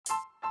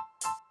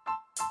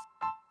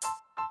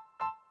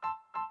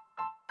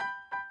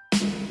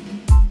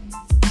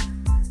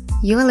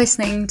You are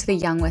listening to the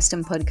Young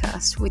Western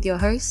podcast with your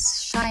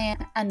hosts,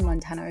 Cheyenne and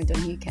Montana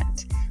O'Donoghue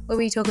Kent, where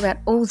we talk about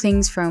all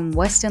things from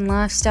Western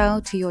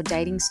lifestyle to your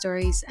dating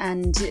stories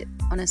and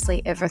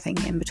honestly everything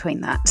in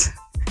between that.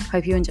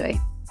 Hope you enjoy.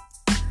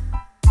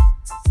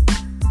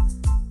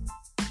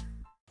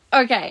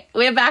 Okay,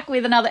 we're back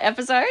with another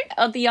episode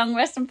of the Young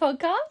Western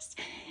podcast,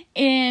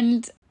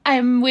 and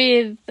I'm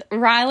with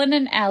Rylan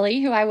and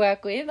Ali, who I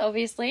work with,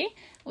 obviously.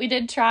 We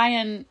did try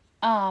and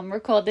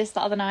record this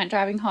the other night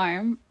driving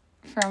home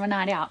from a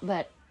night out,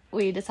 but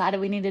we decided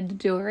we needed to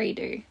do a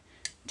redo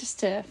just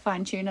to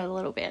fine-tune it a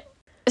little bit.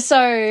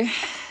 So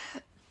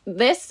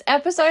this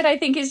episode, I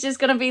think, is just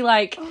going to be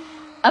like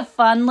a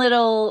fun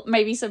little,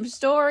 maybe some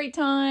story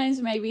times,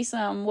 maybe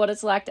some what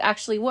it's like to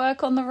actually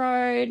work on the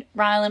road.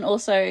 Rylan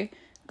also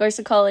goes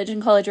to college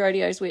and college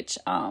rodeos, which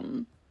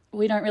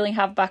we don't really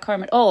have back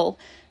home at all.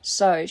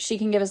 So she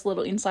can give us a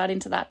little insight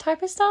into that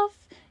type of stuff.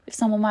 If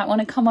someone might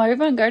want to come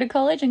over and go to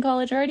college and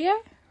college rodeo.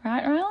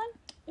 Right, Rylan?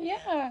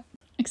 Yeah.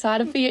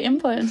 Excited for your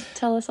input and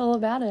tell us all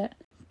about it.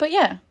 But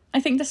yeah, I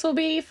think this will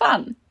be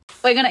fun.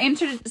 We're going to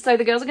introduce, so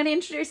the girls are going to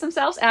introduce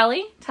themselves.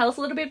 Ali, tell us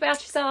a little bit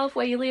about yourself,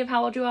 where you live,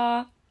 how old you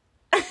are.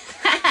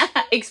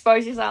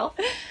 Expose yourself.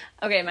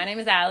 Okay, my name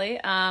is Ali.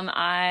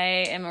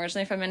 I am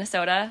originally from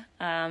Minnesota.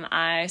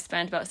 I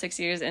spent about 6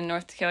 years in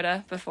North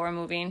Dakota before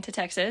moving to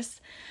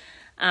Texas.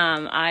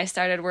 I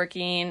started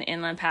working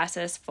in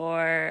Lampasas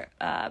for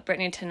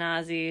Brittany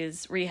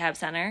Tenazi's rehab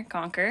center,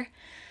 Conquer.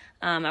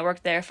 I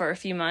worked there for a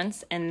few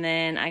months, and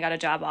then I got a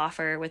job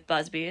offer with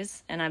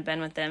Busby's, and I've been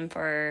with them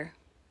for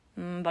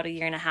about a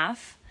year and a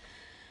half.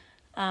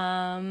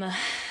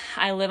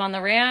 I live on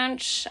the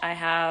ranch. I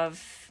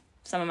have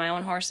some of my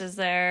own horses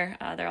there.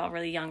 They're all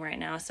really young right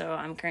now, so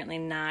I'm currently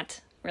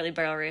not really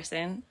barrel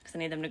racing because I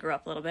need them to grow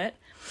up a little bit.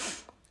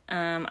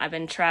 I've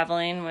been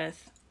traveling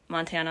with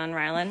Montana and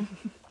Rylan.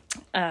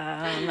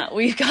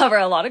 We cover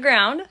a lot of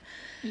ground.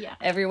 Yeah.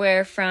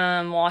 Everywhere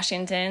from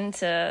Washington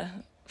to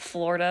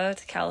Florida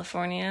to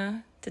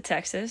California to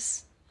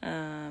Texas.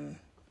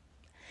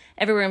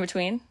 Everywhere in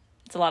between.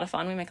 It's a lot of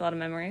fun. We make a lot of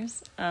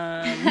memories.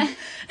 But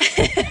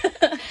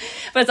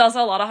it's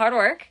also a lot of hard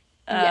work.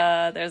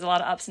 There's a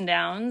lot of ups and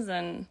downs,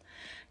 and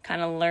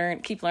kind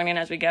of keep learning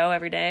as we go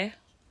every day.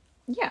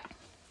 Yeah.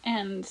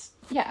 And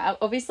yeah,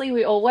 obviously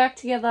we all work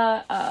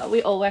together.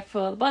 We all work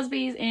for the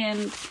Busbys,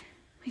 and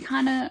we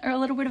kind of are a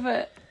little bit of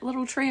a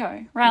little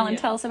trio. Rylan,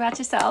 tell us about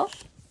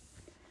yourself.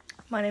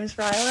 My name's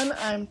Rylan.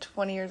 I'm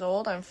 20 years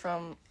old. I'm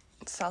from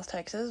South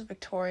Texas,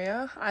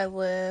 Victoria. I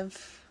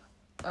live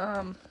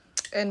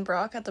in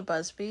Brock at the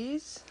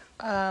Busbys.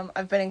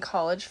 I've been in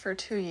college for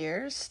 2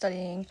 years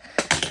studying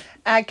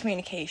ag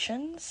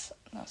communications.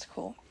 That's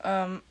cool.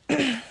 I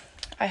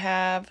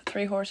have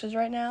 3 horses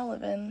right now.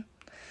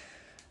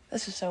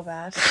 This is so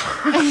bad.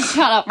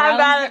 Shut up. I'm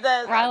bad at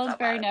this. Rylan's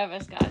very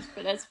nervous, guys,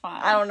 but that's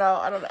fine. I don't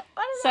know.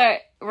 So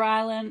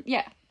Rylan,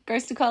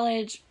 goes to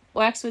college,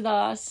 works with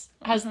us,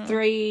 has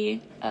 2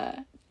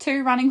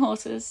 running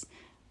horses,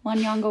 1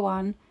 younger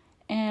one,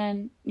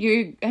 and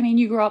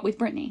you grew up with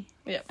Brittany.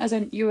 Yeah. As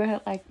in,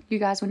 you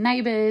guys were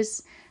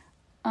neighbours.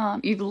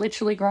 You've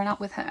literally grown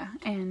up with her,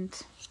 and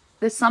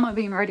this summer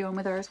being rodeoing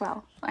with her as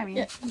well.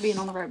 Being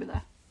on the road with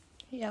her.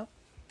 Yep.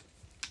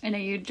 And are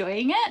you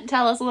enjoying it?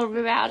 Tell us a little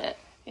bit about it.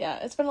 Yeah,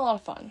 it's been a lot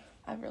of fun.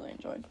 I've really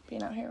enjoyed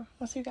being out here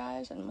with you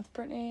guys and with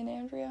Brittany and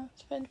Andrea.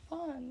 It's been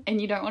fun. And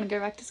you don't want to go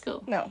back to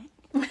school? No,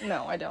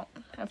 I don't.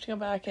 I have to go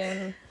back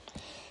in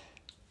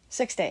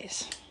 6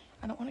 days.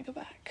 I don't want to go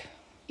back.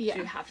 Yeah.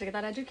 You have to get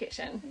that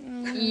education.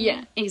 Mm-hmm.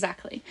 Yeah,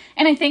 exactly.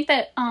 And I think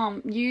that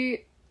you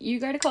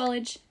go to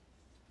college,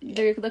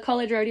 do the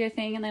college rodeo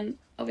thing, and then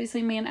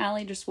obviously me and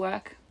Ali just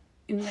work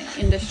in the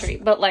industry.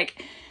 But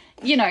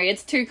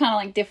it's 2 kind of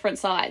like different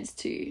sides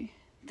to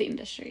the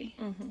industry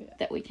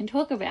that we can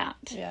talk about.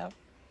 Yeah.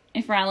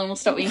 If Rylan will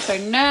stop being so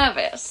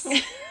nervous.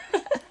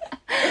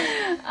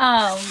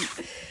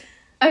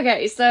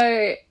 Okay,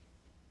 so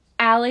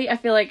Ali, I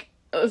feel like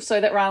so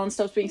that Rylan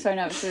stops being so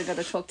nervous, we've got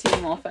to talk to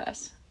you more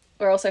first.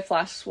 We're also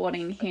fly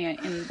swatting here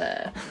in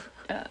the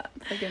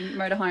freaking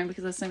motorhome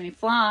because there's so many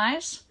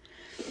flies.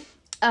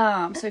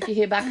 So if you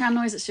hear background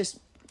noise, it's just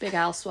Big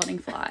Al swatting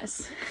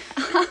flies.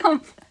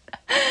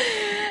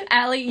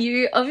 Ali,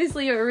 you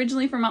obviously are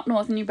originally from up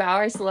north, and you barrel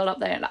race a lot up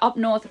there. And up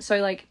north, so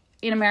like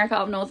in America,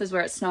 up north is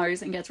where it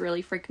snows and gets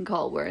really freaking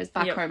cold, whereas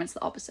back home it's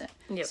the opposite.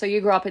 Yep. So you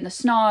grew up in the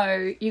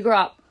snow.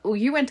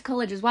 You went to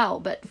college as well,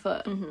 but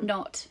for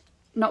not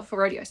for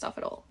rodeo stuff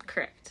at all.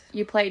 Correct.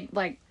 You played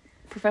like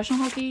professional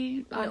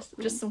hockey? No,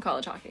 just some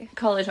college hockey.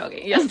 College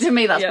hockey. Yeah, to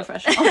me that's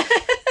professional.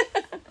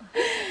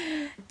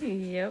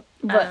 Yep.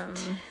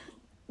 But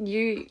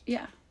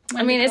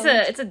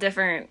it's a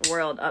different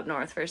world up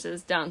north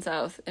versus down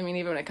south.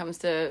 Even when it comes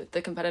to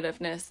the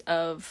competitiveness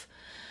of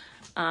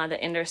the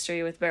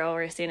industry with barrel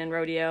racing and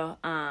rodeo,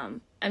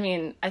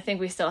 I think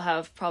we still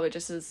have probably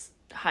just as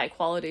high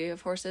quality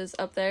of horses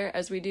up there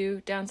as we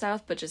do down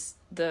south, but just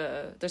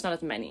there's not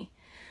as many.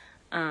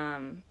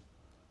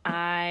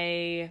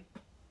 I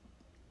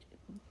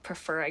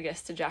prefer, I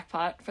guess, to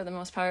jackpot for the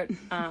most part.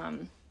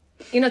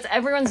 it's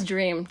everyone's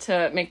dream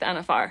to make the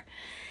NFR.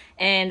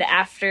 And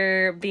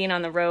after being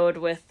on the road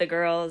with the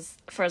girls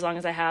for as long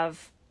as I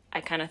have,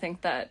 I kind of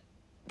think that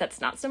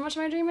that's not so much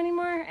my dream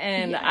anymore.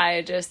 And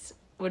I just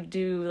would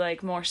do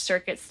like more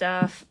circuit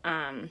stuff,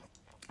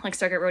 like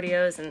circuit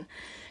rodeos and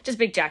just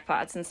big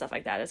jackpots and stuff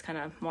like that is kind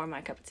of more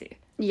my cup of tea.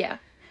 Yeah.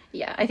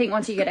 Yeah, I think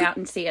once you get out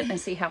and see it and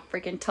see how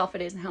freaking tough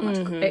it is and how much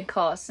it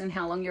costs and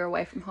how long you're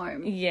away from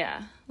home.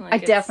 Yeah. I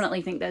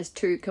definitely think there's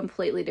two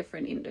completely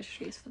different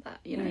industries for that,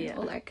 Yeah.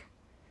 Or like...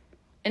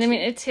 And I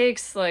mean, it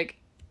takes like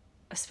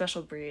a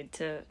special breed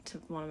to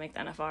want to make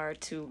the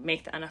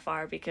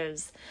NFR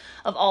because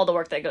of all the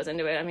work that goes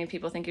into it. I mean,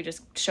 people think you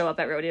just show up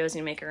at rodeos and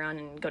you make a run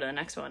and go to the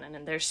next one.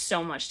 And there's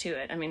so much to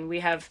it. I mean,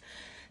 we have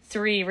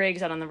 3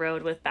 rigs out on the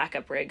road with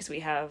backup rigs. We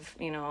have,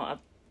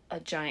 a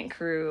giant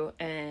crew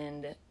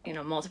and,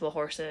 multiple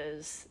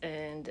horses.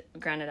 And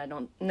granted, I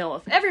don't know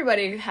if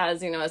everybody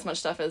has, as much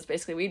stuff as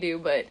basically we do,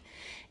 but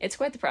it's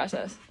quite the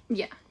process.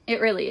 Yeah, it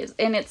really is.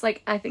 And it's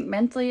like, I think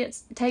mentally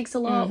it takes a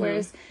lot,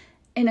 whereas,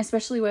 and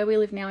especially where we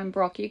live now in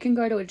Brock, you can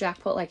go to a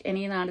jackpot like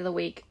any night of the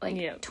week,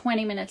 like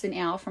 20 minutes, an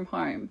hour from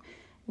home.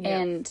 Yep.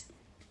 And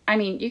I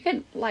mean, you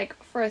could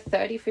like for a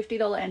 $30,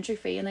 $50 entry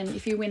fee. And then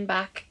if you win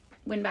back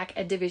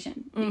a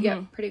division, you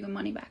get pretty good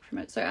money back from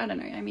it. So I don't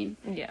know. I mean,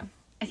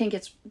 I think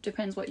it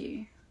depends what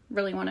you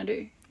really want to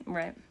do.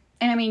 Right.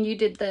 And I mean,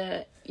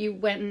 you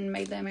went and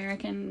made the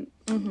American,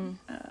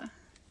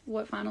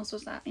 what finals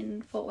was that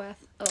in Fort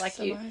Worth? Or like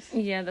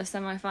Yeah, the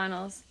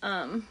semifinals.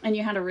 And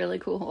you had a really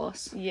cool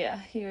horse. Yeah,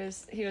 he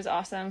was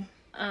awesome.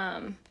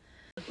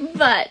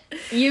 But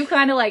you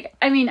kind of like,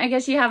 I mean, I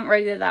guess you haven't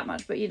rodeoed that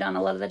much, but you've done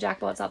a lot of the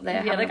jackpots up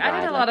there. Yeah, like I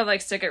did a lot of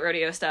like circuit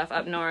rodeo stuff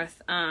up north.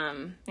 I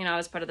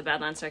was part of the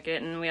Badlands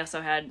circuit, and we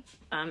also had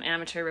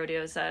amateur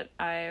rodeos that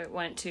I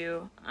went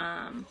to.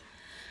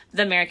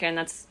 The American,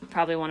 that's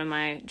probably one of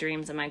my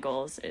dreams and my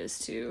goals is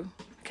to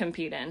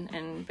compete in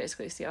and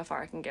basically see how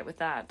far I can get with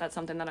that. That's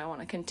something that I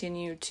want to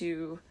continue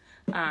to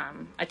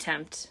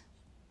attempt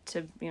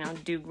to,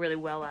 do really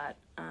well at.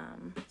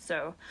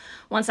 So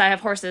once I have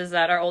horses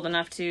that are old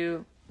enough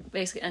to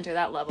basically enter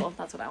that level,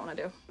 that's what I want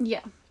to do.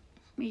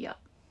 Yeah.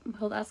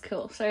 Well, that's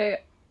cool. So,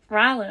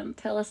 Rylan,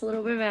 tell us a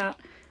little bit about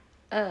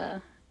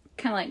kind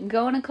of like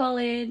going to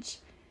college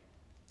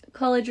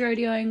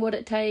rodeoing, what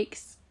it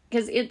takes.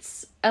 Because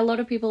it's a lot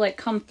of people like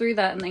come through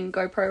that and then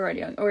go pro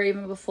rodeoing, or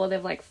even before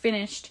they've like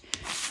finished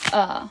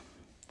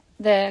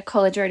their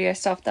college rodeo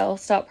stuff, they'll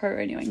start pro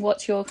rodeoing.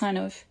 What's your kind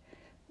of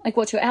like,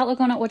 what's your outlook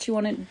on it? What you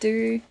want to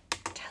do?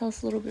 Tell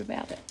us a little bit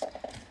about it.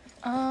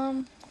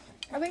 I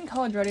think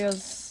college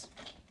rodeos.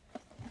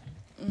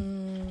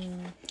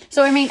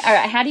 So, I mean, all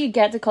right, how do you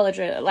get to college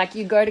rodeo? Like,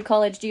 you go to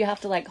college, do you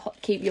have to, like,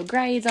 keep your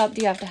grades up?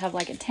 Do you have to have,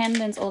 like,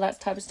 attendance, all that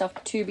type of stuff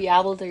to be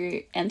able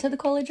to enter the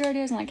college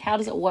rodeos? And, like, how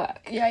does it work?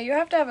 Yeah, you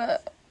have to have a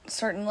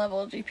certain level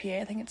of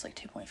GPA. I think it's, like,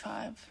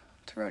 2.5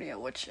 to rodeo,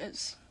 which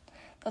is...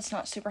 That's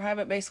not super high,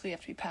 but basically you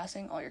have to be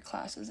passing all your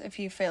classes. If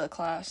you fail a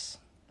class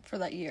for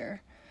that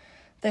year,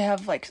 they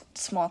have, like,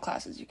 small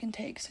classes you can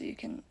take, so you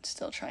can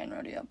still try and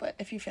rodeo. But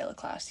if you fail a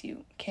class,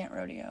 you can't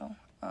rodeo.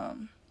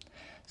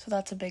 So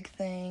that's a big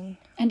thing.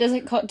 And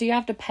do you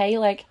have to pay,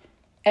 like,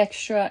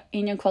 extra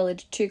in your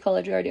college to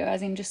college rodeo,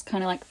 as in just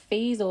kind of, like,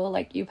 fees, or,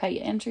 like, you pay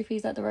your entry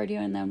fees at the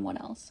rodeo, and then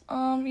what else?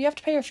 You have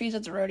to pay your fees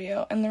at the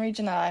rodeo. In the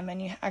region that I'm in,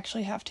 you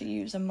actually have to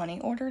use a money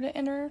order to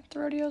enter the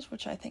rodeos,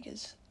 which I think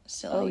is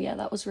silly. Oh, yeah,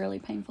 that was really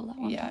painful that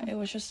one time. It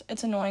was just,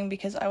 it's annoying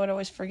because I would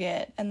always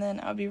forget, and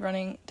then I would be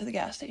running to the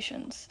gas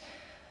stations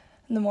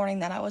in the morning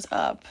that I was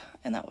up,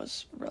 and that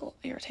was real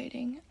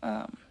irritating.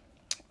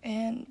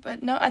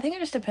 But no, I think it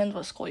just depends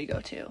what school you go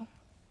to.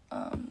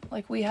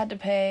 Like, we had to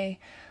pay,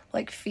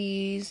 like,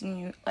 fees,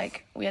 and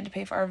we had to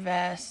pay for our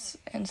vests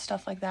and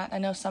stuff like that. I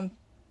know some,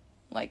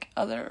 like,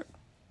 other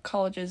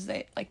colleges,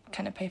 they, like,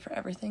 kind of pay for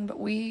everything, but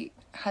we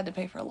had to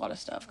pay for a lot of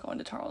stuff going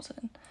to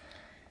Tarleton.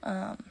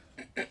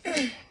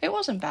 It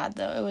wasn't bad,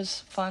 though. It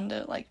was fun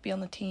to, like, be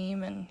on the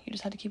team, and you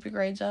just had to keep your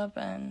grades up,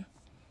 and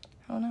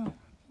I don't know.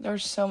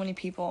 There's so many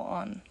people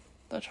on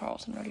the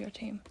Charleston rodeo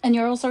team. And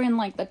you're also in,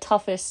 like, the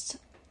toughest,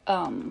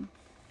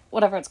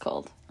 whatever it's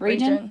called.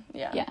 Region?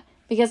 Yeah.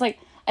 Because, like,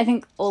 I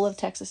think all of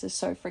Texas is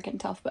so freaking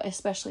tough, but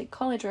especially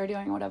college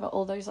rodeoing or whatever,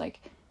 all those, like,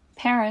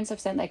 parents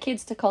have sent their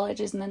kids to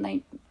colleges and then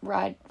they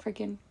ride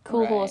freaking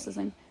cool horses,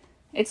 and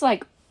it's,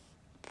 like,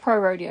 pro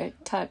rodeo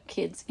type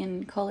kids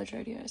in college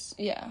rodeos.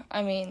 Yeah,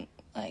 I mean,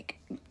 like,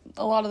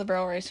 a lot of the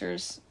barrel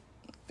racers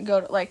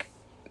go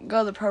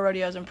to the pro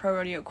rodeos and pro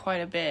rodeo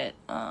quite a bit,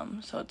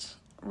 so it's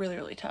really,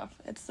 really tough.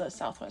 It's the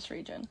Southwest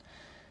region,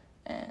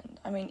 and,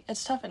 I mean,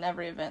 it's tough in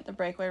every event. The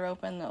breakaway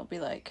roping, there'll be,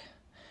 like,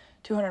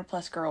 200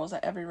 plus girls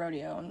at every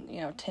rodeo,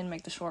 and 10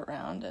 make the short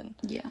round, and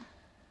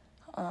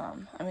I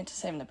mean, it's the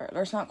same in the barrel.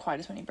 There's not quite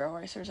as many barrel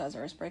racers as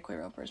there is breakaway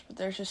ropers, but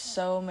there's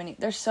so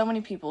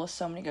many people with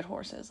so many good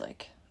horses.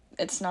 Like,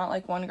 it's not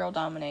like one girl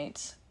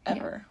dominates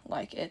ever.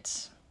 Like,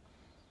 it's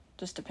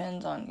just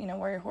depends on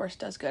where your horse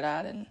does good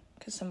at, and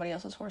because somebody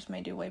else's horse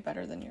may do way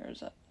better than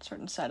yours at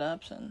certain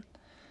setups, and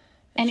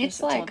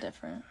it's like all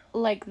different.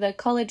 like the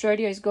college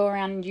rodeos go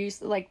around and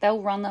use, like,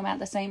 they'll run them at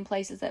the same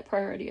places that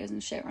pro rodeos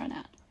and shit run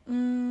at.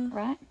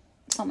 Right?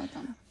 Some of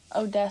them.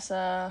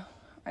 Odessa,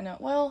 I know.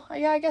 Well,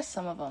 yeah, I guess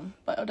some of them.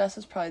 But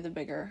Odessa's probably the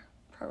bigger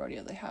pro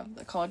rodeo they have.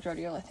 The college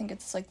rodeo, I think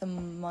it's like the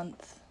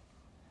month.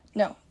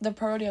 No, the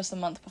pro rodeo's the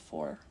month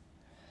before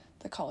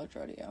the college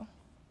rodeo.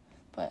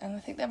 And I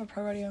think they have a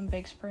pro rodeo in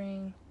Big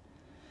Spring.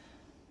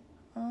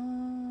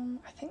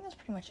 I think that's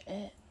pretty much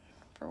it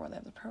for where they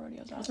have the pro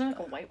rodeos out. Isn't there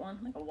like a white one?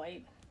 Like a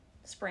white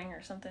spring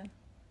or something?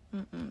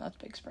 That's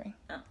Big Spring.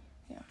 Oh.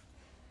 Yeah.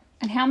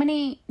 And how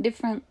many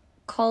different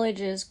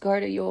colleges go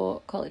to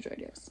your college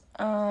rodeos?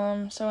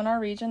 So in our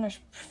region, there's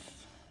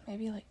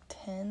maybe like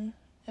 10,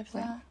 if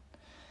that.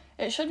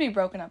 It should be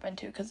broken up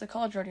into, because the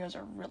college rodeos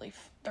are really,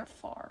 they're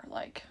far.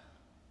 Like,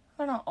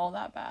 they're not all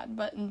that bad,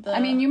 but I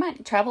mean, you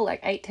might travel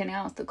like 8-10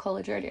 hours to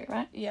college rodeo,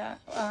 right? Yeah.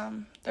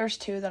 There's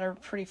 2 that are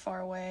pretty far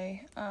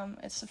away.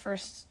 It's the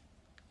first,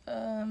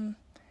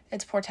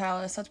 it's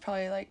Portales. That's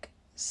probably like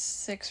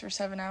 6 or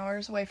 7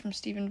 hours away from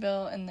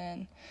Stephenville, and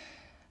then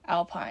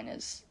Alpine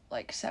is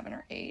like 7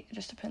 or 8. It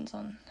just depends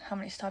on how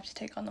many stops you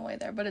take on the way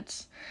there, but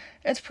it's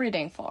pretty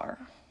dang far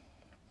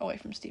away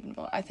from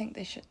Stephenville. I think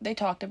they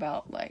talked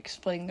about like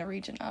splitting the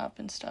region up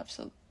and stuff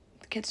so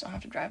the kids don't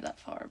have to drive that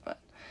far, but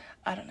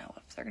I don't know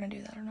if they're gonna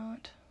do that or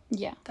not.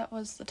 Yeah. That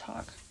was the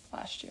talk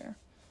last year.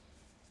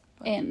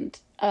 But. And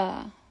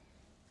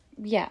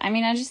yeah, I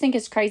mean, I just think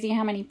it's crazy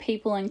how many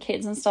people and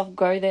kids and stuff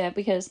go there,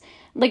 because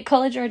like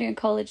college rodeo,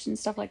 college and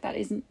stuff like that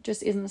isn't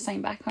the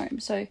same back home.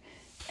 So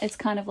it's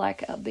kind of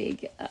like a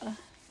big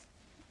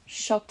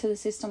shock to the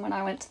system when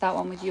I went to that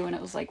one with you, and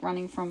it was like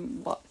running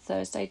from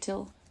Thursday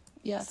till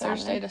Saturday?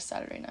 Thursday to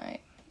Saturday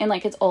night, and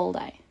like it's all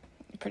day,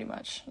 pretty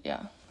much.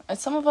 Yeah, and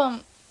some of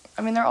them,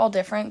 I mean, they're all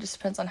different. Just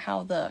depends on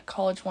how the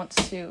college wants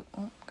to.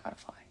 Oh, gotta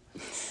fly.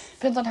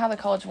 Depends on how the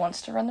college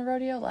wants to run the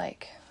rodeo.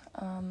 Like,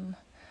 I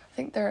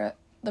think they're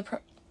the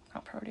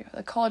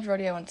college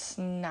rodeo in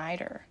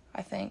Snyder.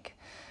 I think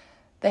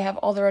they have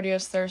all the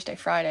rodeos Thursday,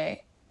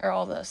 Friday. Or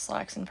all the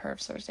slacks and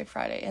perfs Thursday,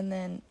 Friday, and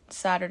then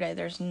Saturday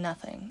there's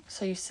nothing.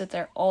 So you sit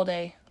there all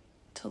day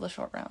till the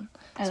short round.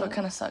 So it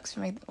kind of sucks.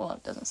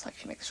 It doesn't suck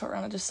if you make the short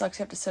round. It just sucks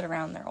you have to sit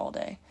around there all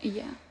day.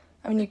 Yeah.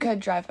 I mean, you could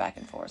drive back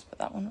and forth, but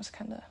that one was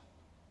I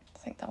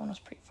think that one was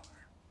pretty far.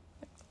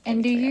 Like,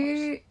 and do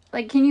you,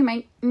 like, can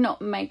you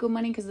not make good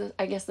money? Because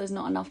I guess there's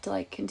not enough to,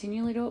 like,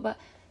 continually do it, but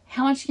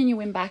how much can you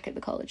win back at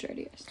the college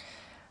rodeos?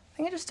 I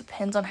think it just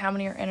depends on how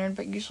many are entered,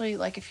 but usually,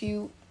 like, if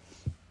you...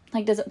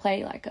 Like, does it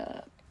play, like,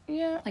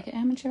 like an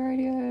amateur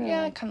rodeo?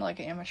 Yeah, kind of like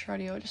an amateur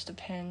rodeo. It just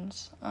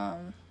depends.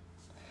 I'll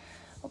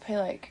pay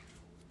like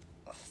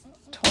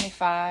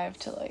 $25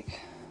 to like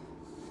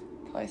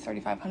probably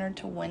 $3,500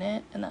 to win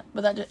it, and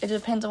it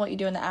depends on what you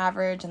do in the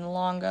average and the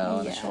long go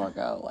and the short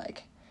go.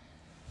 Like,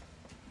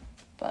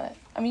 but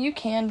I mean, you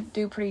can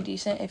do pretty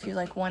decent if you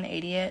like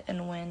 180 it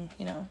and win,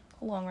 a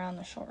long round,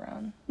 the short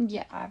round,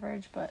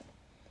 average. But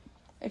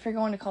if you're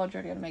going to college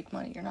rodeo to make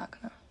money, you're not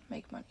gonna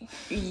make money.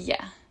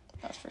 Yeah,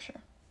 that's for sure.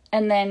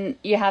 And then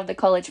you have the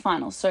college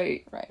finals. So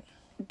right.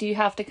 Do you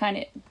have to kind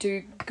of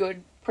do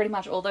good pretty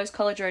much all those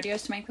college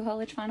rodeos to make the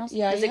college finals?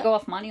 Yeah. Does it go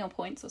off money or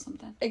points or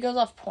something? It goes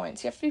off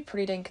points. You have to be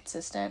pretty dang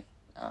consistent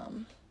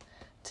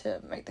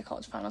to make the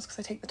college finals, because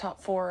they take the top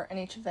 4 in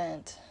each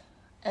event.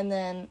 And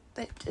then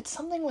it's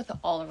something with the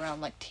all-around,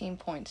 like, team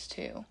points,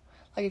 too.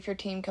 Like, if your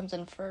team comes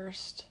in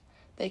first,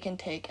 they can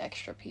take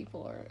extra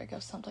people, or it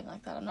goes something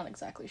like that. I'm not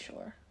exactly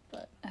sure,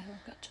 but... Oh,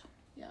 gotcha.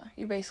 Yeah,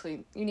 you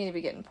need to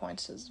be getting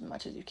points as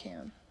much as you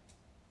can.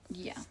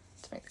 Yeah.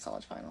 To make the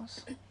college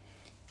finals.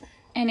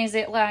 And is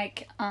it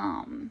like,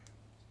 kind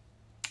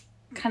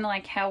of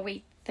like how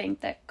we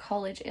think that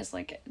college is,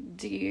 like,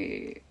 do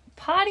you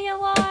party a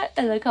lot?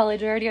 Are the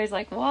college rodeos,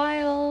 like,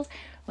 wild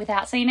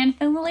without seeing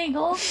anything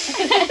illegal?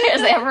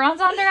 Because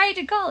everyone's underage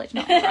at college.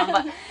 Not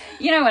everyone, but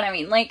you know what I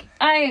mean. Like,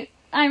 I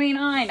mean,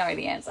 I know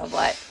the answer,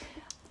 but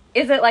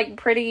is it, like,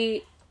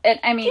 pretty...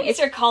 it's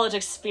your college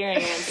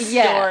experience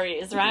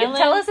stories, right?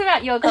 Tell us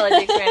about your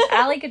college experience.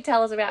 Allie could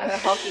tell us about her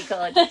hockey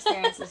college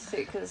experiences too,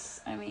 because,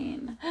 I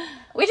mean,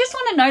 we just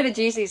want to know the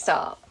juicy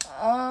stuff.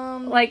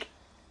 Like,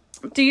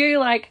 do you,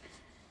 like,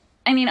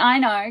 I mean, I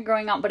know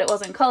growing up, but it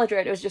wasn't college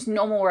rodeo, it was just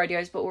normal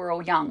rodeos, but we were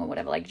all young or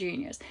whatever, like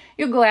juniors.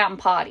 You'd go out and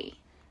party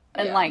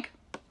and,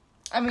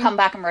 come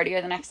back and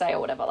rodeo the next day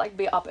or whatever, like,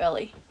 be up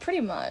early.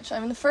 Pretty much. I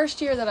mean, the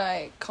first year that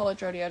I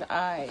college rodeoed,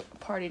 I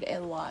partied a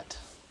lot.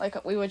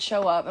 Like, we would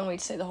show up and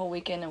we'd stay the whole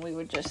weekend and we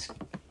would just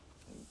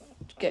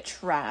get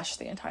trashed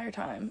the entire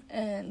time.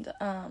 And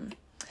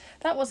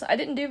I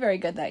didn't do very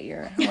good that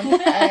year.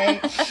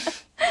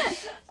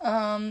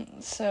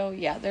 So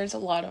yeah, there's a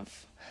lot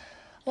of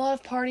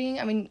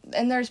partying. I mean,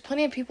 and there's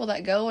plenty of people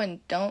that go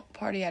and don't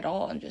party at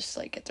all and just,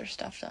 like, get their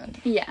stuff done.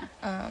 Yeah.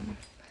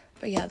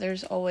 But yeah,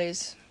 there's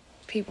always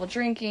people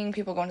drinking,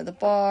 people going to the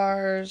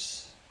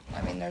bars.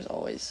 I mean, there's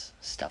always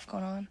stuff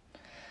going on.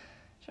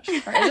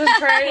 Just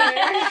crazy.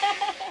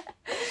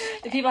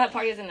 Do people have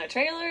parties in their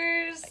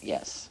trailers?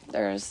 Yes,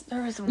 there was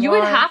one. You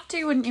would have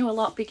to, wouldn't you, a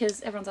lot,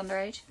 because everyone's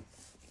underage?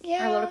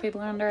 Or a lot of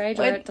people are underage,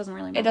 or it doesn't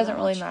really matter. It doesn't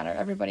really much. matter.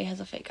 Everybody has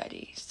a fake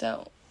ID,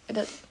 so it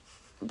does.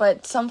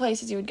 But some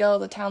places you would go,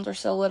 the towns were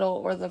so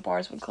little, or the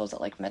bars would close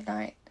at like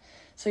midnight,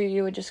 so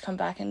you would just come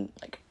back and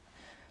like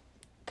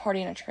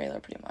party in a trailer,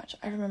 pretty much.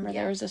 I remember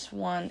there was this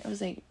one. It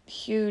was a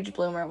huge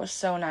bloomer. It was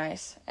so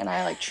nice, and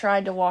I like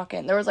tried to walk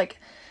in. There was like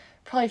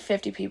probably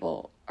 50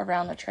 people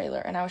around the trailer,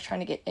 and I was trying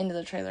to get into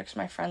the trailer because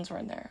my friends were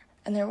in there,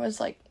 and there was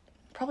like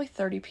probably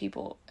 30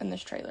 people in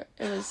this trailer.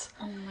 It was,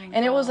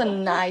 and it was a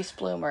nice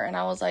bloomer, and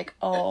I was like,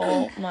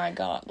 oh my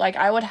god, like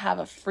I would have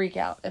a freak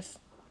out if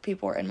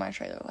people were in my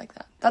trailer like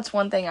that. That's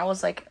one thing I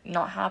was like,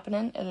 not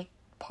happening at a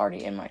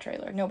party in my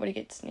trailer. Nobody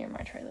gets near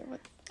my trailer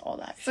with all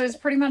that So shit. it's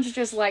pretty much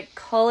just like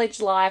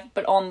college life,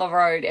 but on the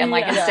road, and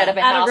like instead of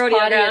a At a house rodeo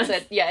party,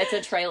 ground. it's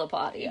a trailer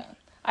party. Yeah.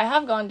 I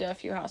have gone to a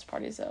few house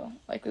parties, though.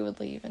 Like, we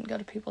would leave and go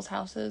to people's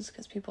houses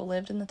because people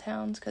lived in the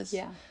towns, because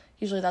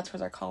usually that's where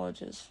their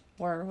colleges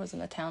was in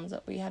the towns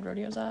that we had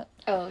rodeos at.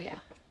 Oh yeah.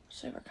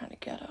 So they were kind of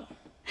ghetto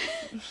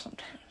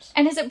sometimes.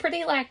 And is it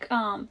pretty like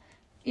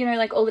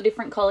like all the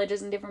different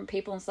colleges and different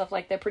people and stuff,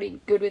 like they're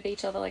pretty good with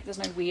each other? Like there's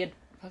no weird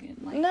fucking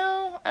like.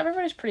 No,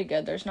 everybody's pretty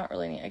good. There's not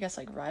really any, I guess,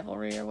 like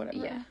rivalry or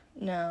whatever. Yeah.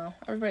 No,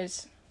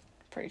 everybody's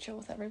pretty chill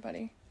with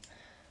everybody.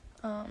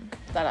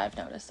 That I've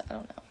noticed. I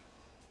don't know.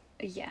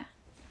 Yeah.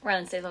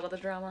 Rylan stays out of the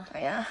drama.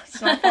 Yeah,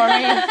 it's not for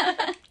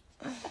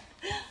me.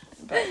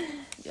 But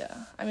yeah,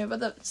 I mean, but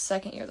the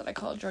second year that I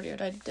college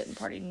rodeoed, I didn't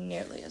party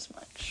nearly as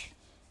much.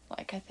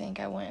 Like, I think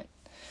I went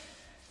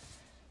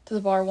to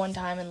the bar one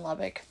time in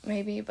Lubbock,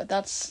 maybe, but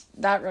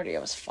that rodeo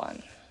was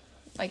fun.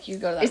 Like, you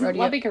go to that Isn't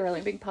rodeo. Lubbock a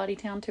really big party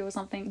town too, or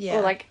something? Yeah.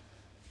 Or like,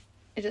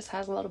 it just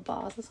has a lot of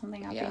bars or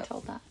something. I've been Yeah.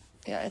 told that.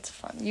 Yeah, it's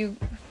fun. You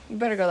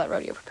better go to that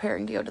rodeo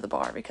preparing to go to the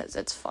bar because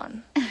it's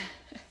fun.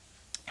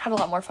 Had a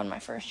lot more fun my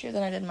first year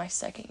than I did my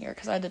second year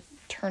because I had to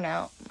turn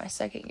out my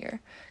second year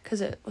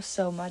because it was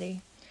so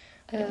muddy.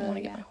 I didn't want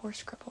to get my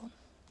horse crippled.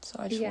 So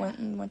I just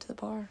went to the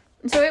bar.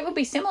 So it would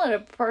be similar to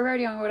pro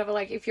rodeo or whatever,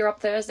 like if you're up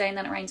Thursday and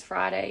then it rains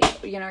Friday,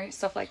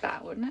 stuff like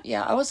that, wouldn't it?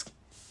 Yeah, I was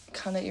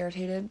kind of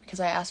irritated because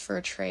I asked for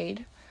a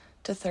trade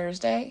to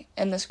Thursday,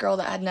 and this girl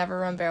that had never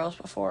run barrels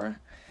before,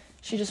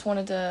 she just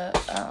wanted to,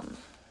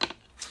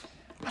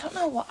 I don't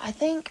know what, I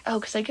think,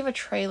 because they give a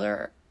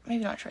trailer,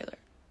 maybe not trailer,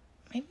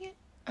 maybe,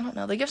 I don't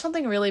know, they give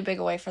something really big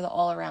away for the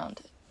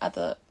all-around at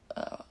the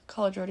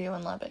college rodeo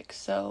in Lubbock.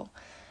 So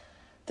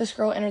this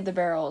girl entered the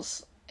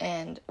barrels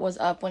and was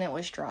up when it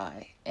was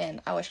dry,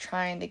 and I was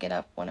trying to get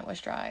up when it was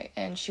dry,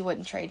 and she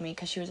wouldn't trade me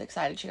because she was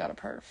excited she got a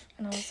perf.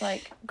 And I was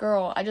like,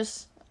 girl, I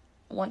just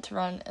want to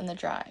run in the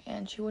dry,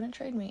 and she wouldn't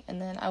trade me.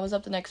 And then I was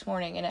up the next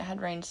morning, and it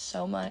had rained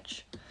so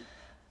much.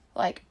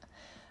 Like,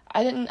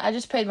 I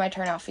just paid my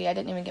turnout fee. I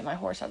didn't even get my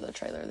horse out of the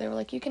trailer. They were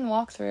like, you can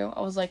walk through. I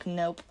was like,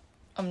 nope,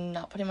 I'm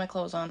not putting my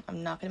clothes on.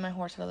 I'm not getting my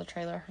horse out of the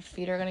trailer. Her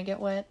feet are going to get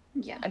wet.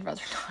 Yeah. I'd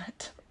rather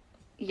not.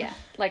 Yeah,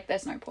 like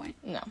there's no point.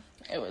 No,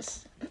 it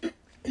was,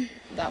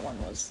 that one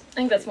was. I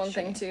think that's one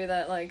thing too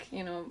that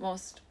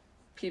most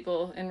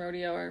people in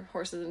rodeo or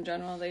horses in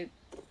general, they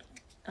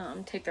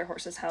take their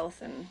horse's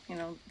health and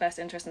best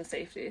interest and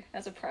safety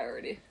as a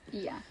priority.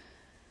 Yeah.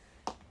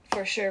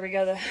 For sure,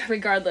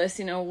 regardless,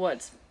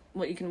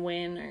 what you can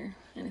win or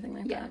anything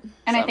like that.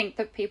 And I think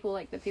the people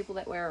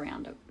that we're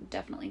around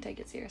definitely take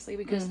it seriously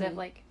because they've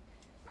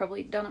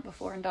probably done it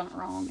before and done it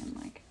wrong,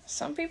 and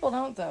Some people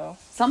don't, though.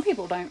 some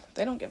people don't,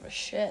 They don't give a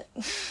shit.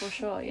 for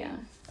sure. Yeah.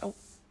 Oh.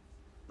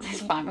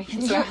 It's fine. We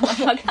can swear on the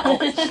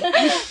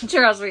podcast.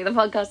 Trust me, the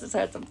podcast has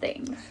heard some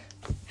things.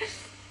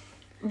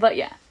 But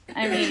yeah,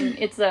 I mean,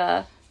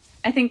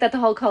 I think that the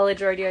whole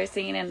college rodeo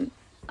scene and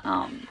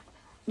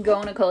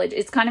going to college,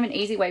 it's kind of an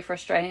easy way for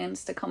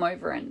Australians to come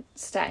over and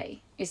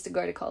stay, is to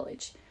go to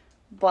college.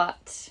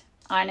 But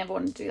I never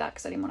wanted to do that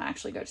because I didn't want to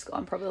actually go to school.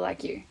 I'm probably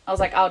like you. I was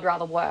like, I would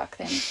rather work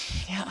than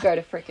go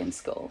to freaking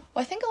school.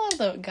 Well, I think a lot of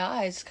the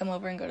guys come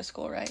over and go to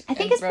school, right? I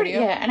think it's pretty,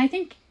 and I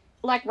think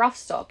like rough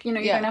stock, you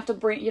don't have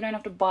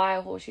to buy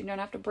a horse, you don't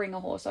have to bring a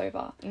horse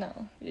over.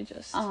 No, you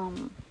just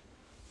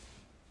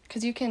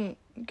because you can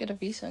get a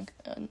visa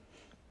and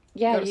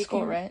go to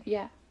school, right?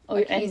 Yeah.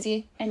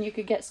 Easy. And you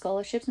could get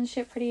scholarships and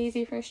shit pretty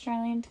easy for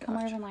Australian to come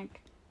over and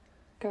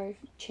go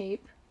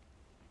cheap.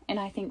 And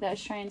I think that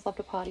Australians love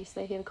to party, so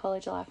they hear the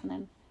college life and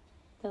then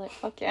they're like,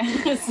 fuck yeah.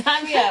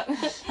 Sign me up.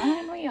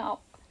 Sign me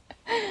up.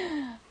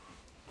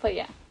 But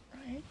yeah.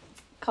 Right.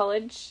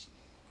 College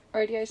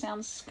rodeo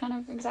sounds kind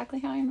of exactly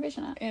how I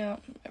envision it. Yeah,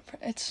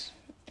 it's,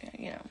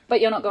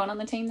 But you're not going on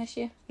the team this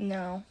year?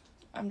 No,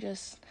 I'm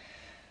just,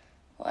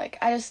 I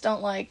just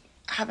don't like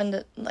having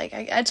to,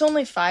 it's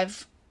only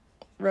 5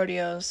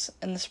 rodeos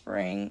in the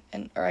spring,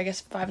 or I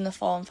guess 5 in the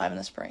fall and 5 in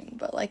the spring,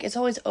 but it's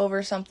always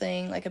over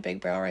something like a big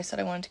barrel race that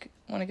I want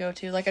to go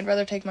to. I'd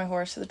rather take my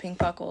horse to the Pink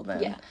Buckle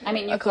than I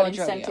mean, you've got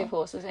incentive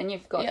horses and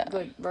you've got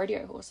good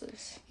rodeo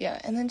horses. Yeah,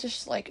 and then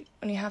just when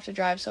you have to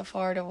drive so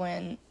far to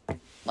win,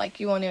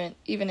 you won't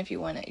even if you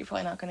win it, you're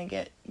probably not going to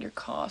get your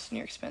cost and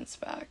your expense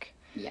back.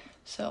 Yeah.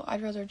 So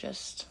I'd rather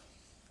just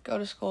go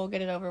to school,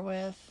 get it over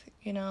with,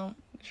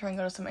 try and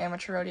go to some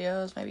amateur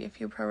rodeos, maybe a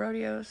few pro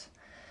rodeos.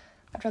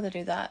 I'd rather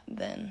do that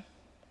than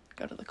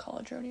go to the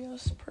college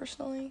rodeos,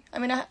 personally. I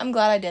mean, I'm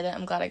glad I did it.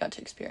 I'm glad I got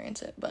to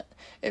experience it, but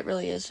it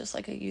really is just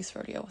like a youth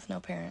rodeo with no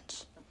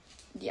parents.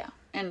 Yeah,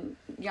 and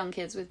young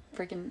kids with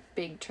freaking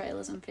big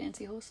trailers and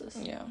fancy horses.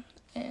 Yeah,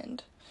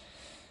 and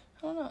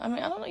I don't know. I mean,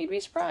 I don't know. You'd be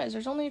surprised.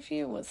 There's only a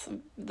few with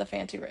the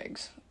fancy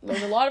rigs.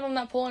 There's a lot of them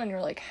that pull in, and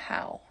you're like,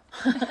 how?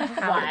 How did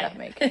that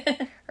make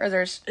it? Or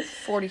there's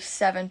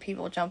 47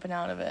 people jumping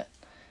out of it,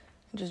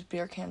 and just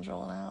beer cans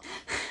rolling out.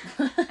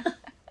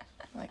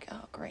 Like,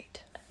 oh,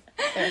 great.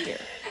 They're here.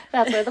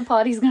 That's where the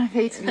party's gonna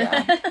be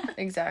tonight. Yeah,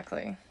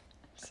 exactly.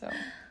 So,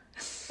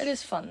 it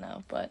is fun,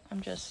 though, but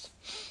I'm just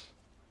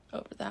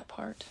over that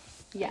part,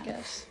 Yeah. I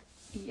guess.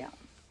 Yeah.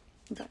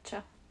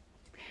 Gotcha.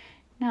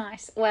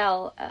 Nice.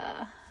 Well,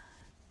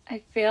 I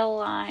feel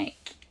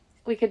like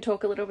we could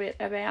talk a little bit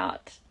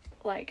about,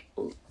 like,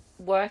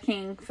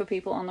 working for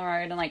people on the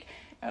road and, like,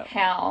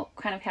 how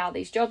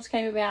these jobs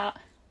came about,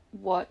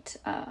 what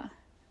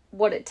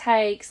it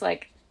takes.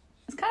 Like,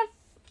 it's kind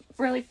of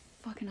really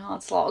fucking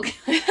hard slog.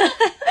 Right.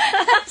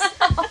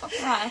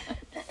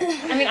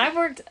 I mean, I've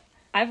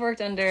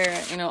worked under,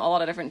 a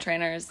lot of different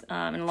trainers in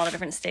a lot of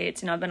different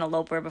states. I've been a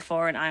loper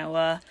before in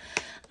Iowa.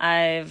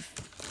 I've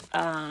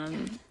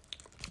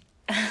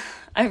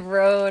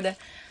rode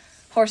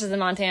horses in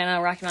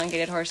Montana, Rocky Mountain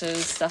gated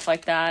horses, stuff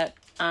like that.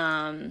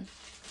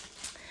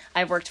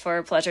 I've worked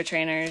for pleasure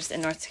trainers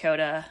in North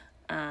Dakota.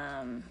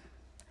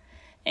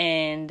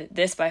 And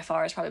this by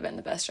far has probably been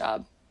the best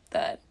job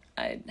that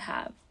I'd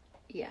have.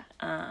 Yeah.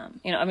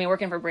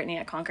 Working for Brittany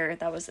at Conquer,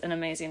 that was an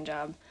amazing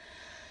job.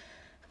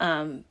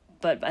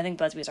 But I think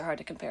Busby's are hard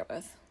to compare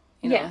with.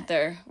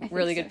 They're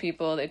really good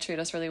people. They treat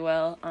us really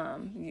well.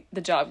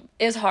 The job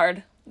is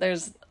hard.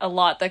 There's a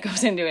lot that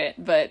goes into it,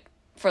 but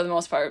for the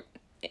most part,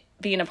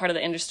 being a part of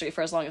the industry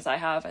for as long as I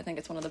have, I think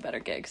it's one of the better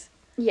gigs.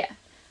 Yeah,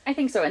 I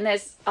think so. And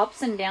there's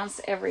ups and downs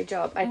to every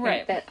job. I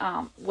think that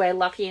we're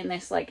lucky in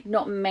this, like,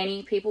 not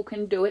many people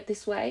can do it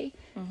this way,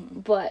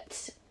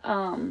 but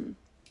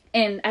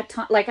and at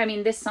time, like, I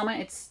mean, this summer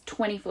it's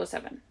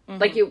 24/7.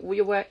 Like,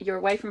 you're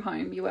away from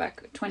home, you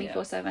work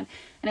 24/7,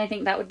 and I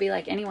think that would be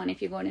like anyone.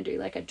 If you're going to do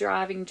like a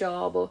driving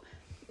job or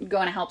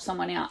going to help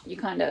someone out, you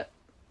kind of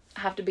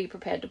have to be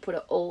prepared to put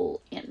it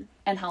all in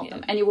and help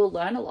them, and you will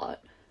learn a lot,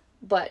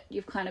 but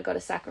you've kind of got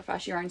to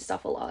sacrifice your own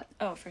stuff a lot.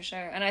 Oh, for sure.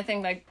 And I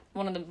think, like,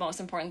 one of the most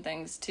important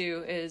things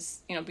too is,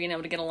 being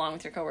able to get along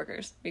with your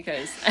coworkers,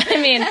 because I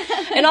mean,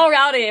 in all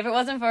reality, if it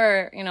wasn't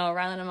for,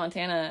 Ryland and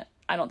Montana,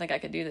 I don't think I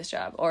could do this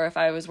job. Or if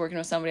I was working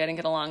with somebody I didn't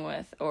get along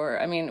with, or,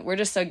 I mean, we're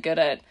just so good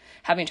at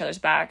having each other's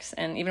backs.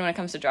 And even when it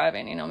comes to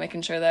driving,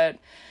 making sure that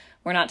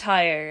we're not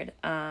tired,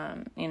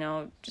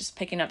 just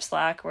picking up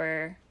slack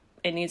where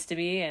it needs to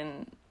be,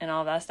 and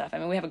all that stuff. I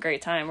mean, we have a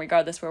great time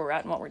regardless where we're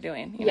at and what we're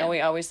doing. You know, we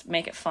always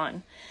make it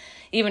fun,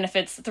 even if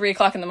it's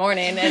 3:00 in the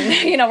morning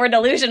and, we're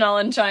delusional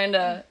and trying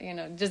to,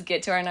 just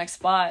get to our next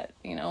spot.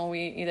 We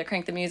either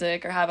crank the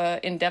music or have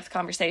a in-depth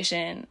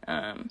conversation.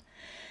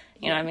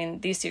 I mean,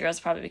 these two girls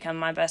probably become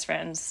my best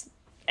friends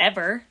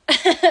ever.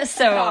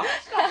 So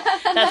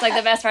that's like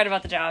the best part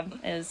about the job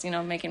is,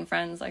 making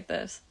friends like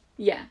this.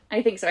 Yeah,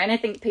 I think so. And I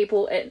think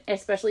people,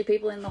 especially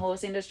people in the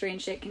horse industry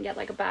and shit, can get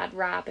like a bad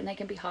rap, and they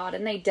can be hard,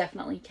 and they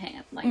definitely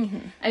can. Like,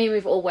 I mean,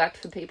 we've all worked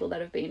for people that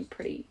have been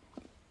pretty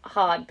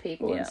hard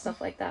people and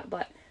stuff like that.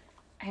 But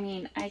I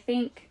mean, I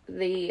think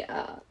the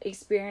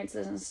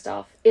experiences and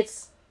stuff,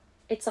 it's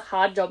a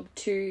hard job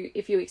too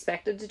if you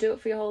expected to do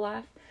it for your whole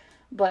life.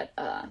 But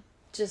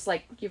just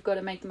like, you've got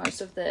to make the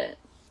most of the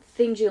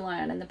things you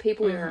learn and the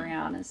people you're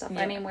around and stuff.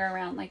 I mean,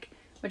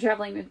 we're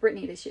traveling with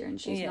Brittany this year,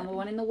 and she's number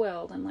one in the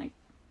world, and like,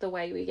 the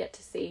way we get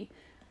to see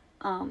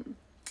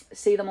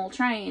them all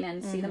train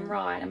and see them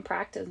ride and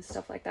practice and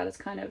stuff like that is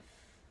kind of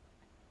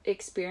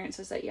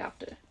experiences that you have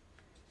to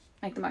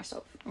make the most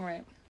of.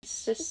 Right.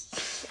 It's just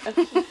a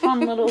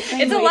fun little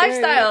thing. It's a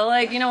lifestyle.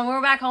 Like, when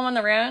we're back home on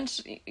the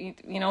ranch,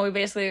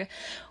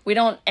 we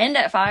don't end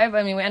at 5.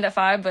 I mean, we end at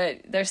 5, but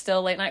there's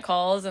still late night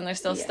calls, and there's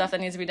still stuff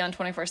that needs to be done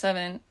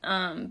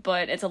 24/7.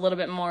 But it's a little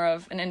bit more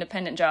of an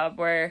independent job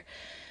where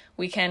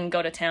we can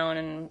go to town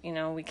and,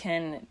 we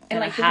can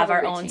kind of have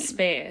our own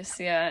space.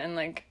 Yeah. And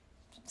like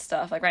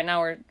stuff like right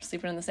now we're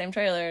sleeping in the same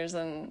trailers,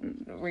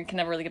 and we can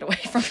never really get away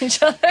from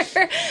each other.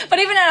 But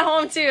even at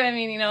home too, I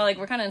mean, like,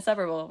 we're kind of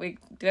inseparable. We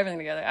do everything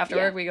together. After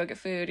work, we go get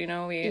food,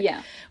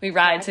 we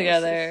ride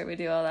together. We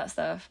do all that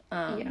stuff.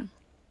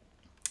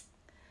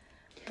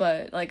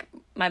 But like,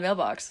 my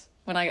mailbox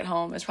when I get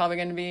home is probably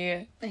going to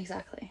be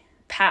exactly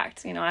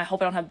packed. I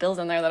hope I don't have bills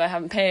in there that I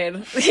haven't paid.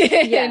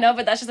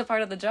 But that's just a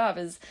part of the job,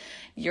 is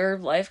your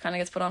life kind of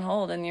gets put on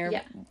hold, and you're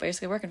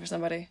basically working for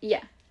somebody.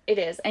 Yeah, it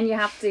is. And you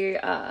have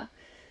to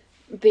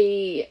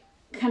be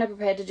kind of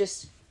prepared to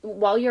just,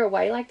 while you're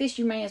away like this,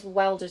 you may as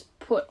well just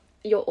put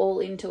your all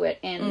into it,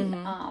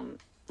 and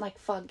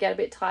get a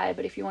bit tired,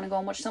 but if you want to go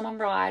and watch someone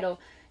ride, or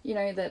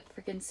the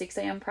freaking 6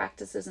 a.m.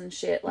 practices and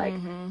shit, like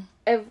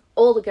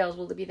all the girls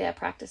will be there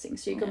practicing,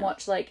 so you can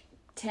watch like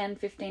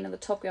 10-15 of the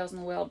top girls in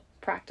the world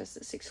practice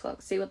at 6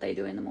 o'clock, see what they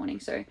do in the morning.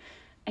 So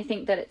I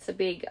think that it's a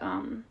big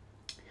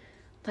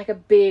like a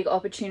big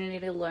opportunity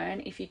to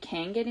learn if you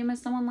can get in with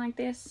someone like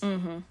this.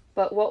 Mm-hmm.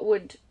 But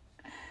would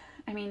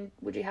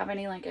you have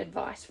any like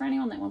advice for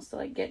anyone that wants to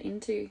like get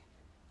into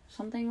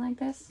something like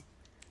this?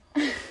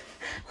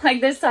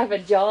 Like this type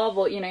of job,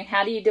 or, you know,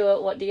 how do you do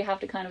it? What do you have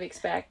to kind of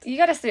expect? You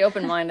got to stay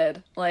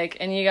open-minded, like,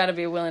 and you got to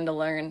be willing to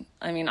learn.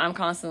 I mean, I'm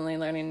constantly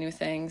learning new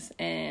things,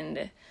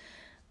 and,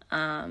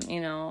 you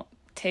know,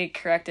 take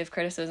corrective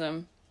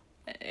criticism.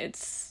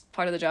 It's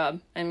part of the job.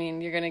 I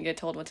mean, you're going to get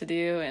told what to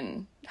do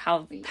and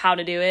how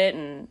to do it,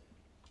 and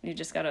you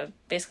just got to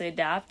basically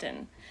adapt.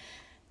 And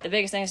the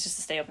biggest thing is just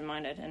to stay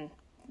open-minded and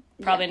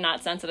probably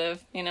not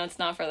sensitive. You know, it's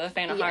not for the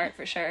faint of heart,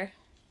 for sure.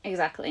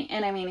 Exactly.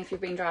 And I mean, if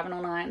you've been driving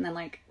all night and then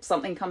like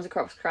something comes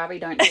across crabby,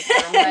 don't take it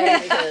the wrong way,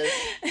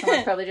 because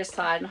someone's probably just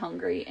tired and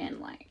hungry and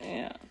like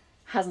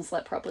hasn't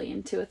slept properly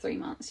in 2 or 3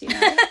 months, you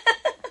know.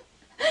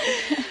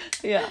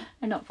 Yeah.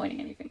 I'm not pointing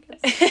any fingers.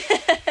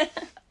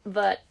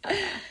 But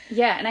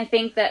yeah, and I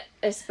think that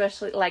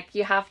especially like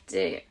you have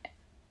to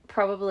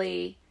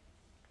probably,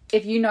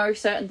 if you know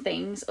certain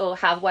things or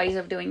have ways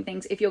of doing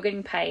things, if you're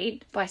getting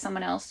paid by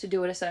someone else to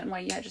do it a certain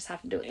way, you just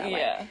have to do it that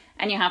way.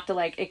 And you have to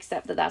like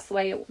accept that that's the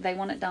way they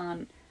want it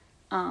done,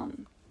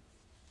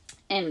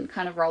 and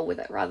kind of roll with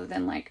it, rather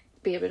than like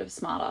be a bit of a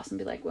smart ass and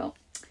be like, well,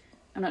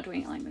 I'm not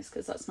doing it like this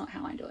because that's not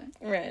how I do it.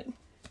 Right.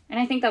 And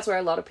I think that's where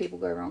a lot of people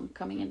go wrong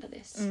coming into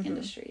this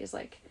industry, is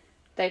like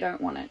they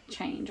don't want to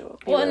change or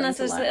be and that's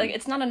just like,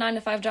 it's not a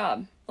 9-to-5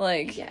 job.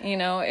 Like, you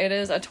know, it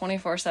is a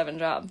 24/7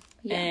 job.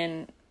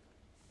 And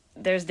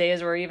there's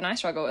days where even I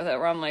struggle with it,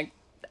 where I'm like,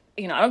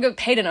 you know, I don't get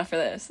paid enough for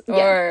this,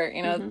 or,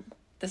 you know,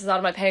 this is out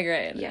of my pay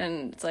grade.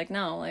 And it's like,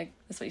 no, like,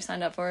 that's what you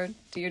signed up for.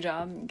 Do your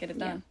job and get it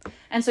done.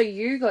 And so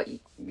you got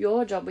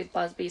your job with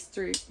Busby's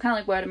through kind of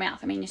like word of mouth.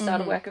 I mean, you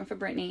started working for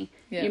Brittany.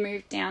 You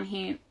moved down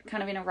here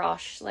kind of in a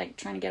rush, like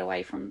trying to get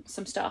away from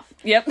some stuff.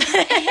 Yep.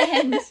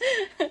 And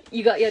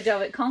you got your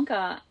job at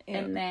Conquer,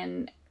 and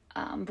then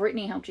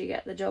Brittany helped you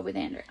get the job with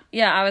Andrew.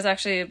 Yeah, I was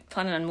actually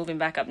planning on moving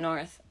back up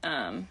north.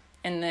 And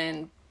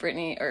then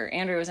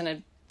Andrew was in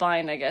a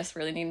bind, I guess,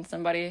 really needing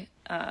somebody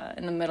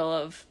in the middle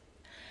of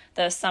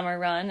the summer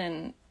run,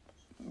 and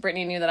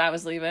Brittany knew that I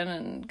was leaving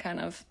and kind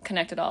of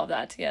connected all of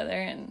that together,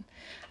 and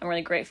I'm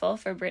really grateful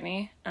for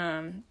Brittany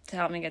to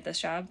help me get this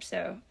job,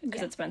 so,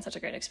 because it's been such a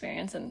great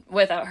experience, and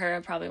without her I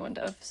probably wouldn't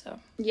have, so.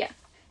 Yeah.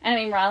 And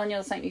I mean, Rylan, you're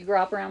the same. You grew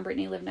up around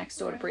Brittany, lived next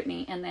door to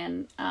Brittany, and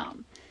then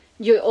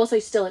you're also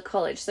still at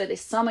college, so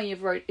this summer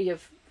you've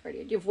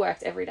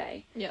worked every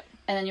day. Yep.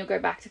 And then you'll go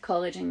back to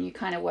college and you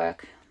kind of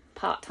work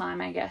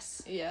part-time, I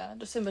guess. Yeah,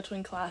 just in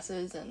between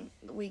classes and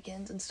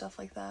weekends and stuff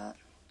like that.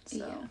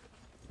 So,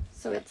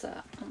 so it's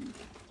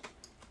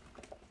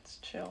it's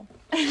chill.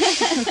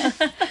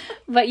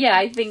 But yeah,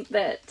 I think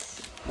that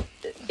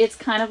it's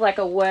kind of like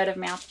a word of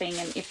mouth thing,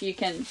 and if you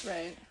can,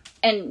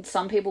 and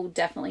some people will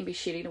definitely be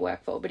shitty to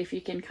work for, but if you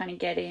can kind of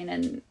get in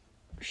and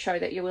show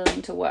that you're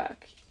willing to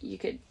work, you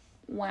could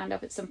wind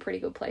up at some pretty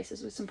good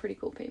places with some pretty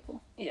cool people.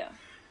 Yeah.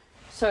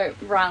 So,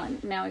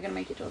 Rylan, now we're going to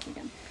make you talk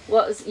again.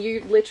 Well,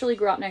 you literally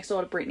grew up next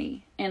door to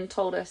Brittany and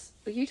told us,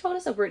 or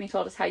Brittany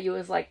told us how you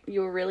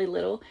were really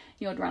little,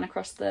 you would run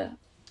across the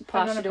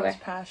pasture to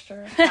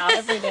pasture out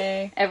every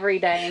day. Every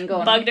day and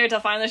go Bugged her till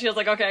finally she was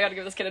like, okay, I got to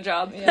give this kid a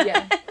job.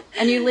 Yeah.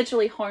 And you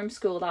literally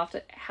homeschooled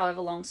after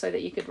however long so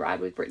that you could ride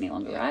with Brittany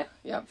longer, right?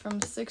 Yep, from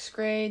 6th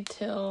grade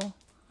till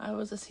I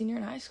was a senior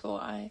in high school.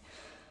 I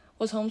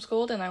was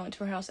homeschooled and I went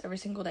to her house every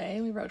single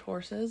day. We rode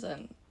horses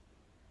and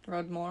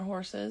rode more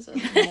horses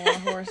and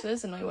more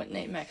horses, and we went and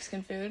ate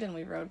Mexican food, and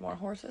we rode more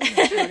horses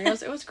and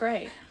rodeos. It was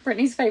great.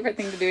 Brittany's favorite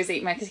thing to do is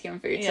eat Mexican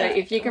food. So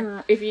if you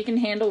can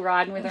handle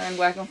riding with her and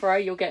working for her,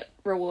 you'll get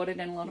rewarded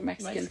in a lot of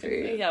Mexican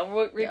food.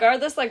 Yeah,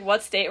 regardless like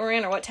what state we're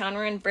in or what town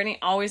we're in, Brittany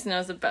always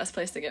knows the best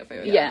place to get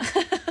food. Yeah.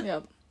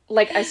 Yep.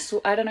 Like,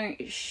 I don't know,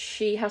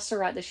 she has to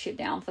write this shit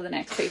down for the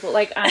next people.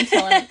 Like, I'm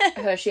telling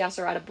her she has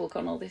to write a book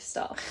on all this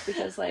stuff,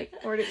 because, like...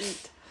 Where to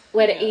eat.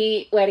 Where to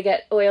eat, where to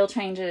get oil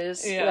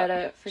changes, where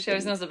to... She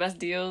always knows the best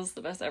deals, the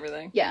best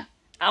everything. Yeah.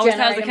 Always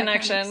has the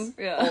connection.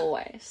 Yeah.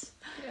 Always.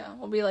 Yeah,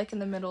 we'll be, like, in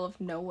the middle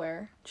of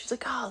nowhere. She's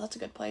like, oh, that's a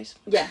good place.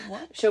 Yeah.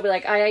 What? She'll be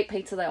like, I ate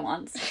pizza there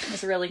once.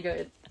 It's really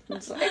good.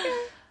 It's like...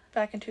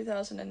 Back in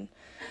 2005.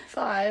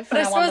 But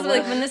I suppose,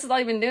 like, when this is all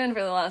you've been doing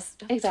for the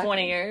last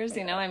 20 years,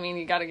 you know, I mean,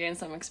 you got to gain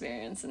some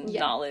experience and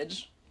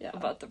knowledge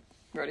about the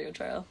rodeo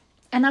trail.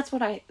 And that's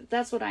what I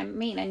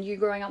mean. And you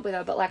growing up with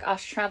her, but, like,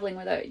 us traveling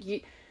with her,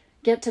 you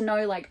get to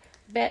know, like,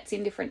 vets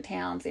in different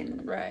towns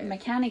and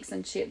mechanics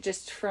and shit,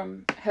 just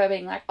from her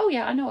being like, oh,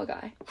 yeah, I know a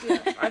guy. Yeah,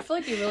 I feel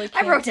like you really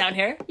can't. I broke down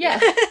here. Yeah.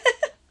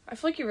 I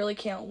feel like you really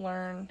can't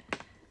learn,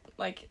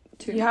 like...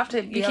 You have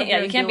to be you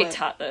can't be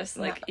taught this.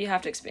 Like, you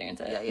have to experience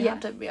it. Yeah, you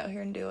have to be out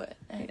here and do it.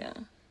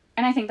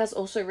 And I think that's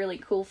also really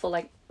cool for,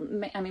 like,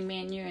 I mean,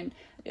 me and you and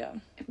Yeah.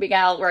 Big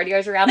Al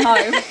rodeos around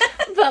home.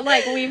 But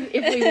like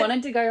if we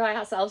wanted to go by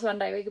ourselves one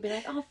day, we could be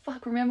like, oh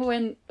fuck, remember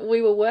when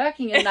we were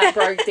working and that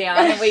broke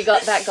down and we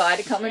got that guy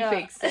to come and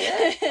fix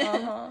it?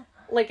 Uh-huh.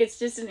 Like it's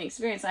just an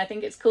experience. And I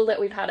think it's cool that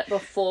we've had it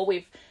before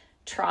we've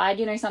tried.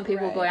 You know, some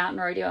people go out and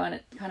rodeo and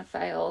it kind of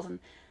fails and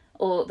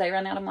or they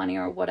run out of money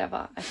or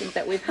whatever. I think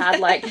that we've had,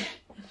 like,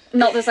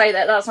 not to say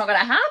that that's not going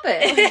to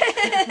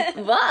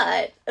happen,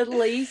 but at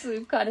least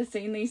we've kind of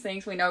seen these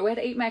things. We know where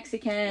to eat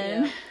Mexican.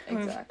 Yeah,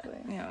 exactly.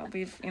 Yeah,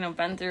 we've,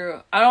 been through,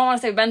 I don't want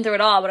to say been through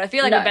it all, but I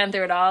feel like we've been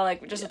through it all,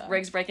 like, just with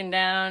rigs breaking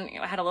down.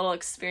 I had a little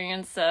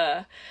experience,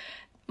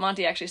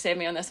 Monty actually saved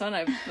me on this one.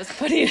 I was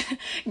putting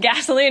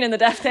gasoline in the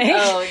def tank.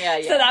 Oh, yeah.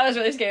 So that was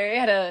really scary. I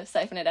had to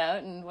siphon it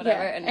out and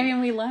whatever. Yeah. And, I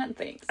mean, we learned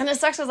things. And it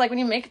sucks is, like, when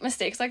you make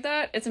mistakes like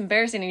that, it's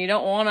embarrassing and you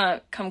don't want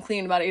to come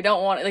clean about it. You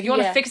don't want, like, you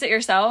want to fix it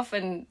yourself.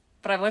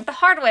 But I've learned the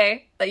hard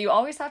way that you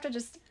always have to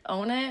just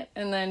own it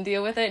and then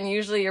deal with it. And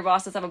usually your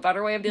bosses have a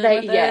better way of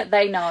dealing with it. Yeah,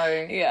 they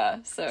know.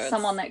 Yeah, so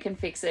someone that can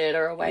fix it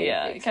or a way to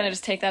fix it. You kind of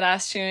just take that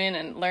ass chewing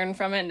and learn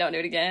from it and don't do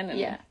it again and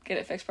get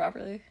it fixed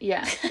properly.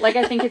 Yeah. Like,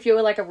 I think if you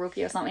were, like, a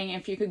rookie or something,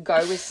 if you could go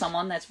with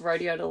someone that's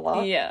rodeoed a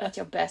lot, that's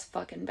your best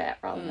fucking bet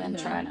rather than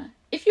trying to...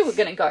 If you were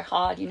going to go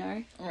hard,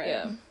 Right.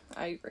 Yeah,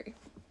 I agree.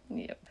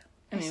 Yep.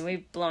 I mean,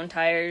 we've blown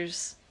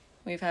tires.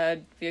 We've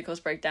had vehicles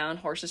break down.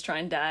 Horses try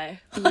and die.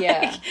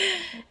 Yeah.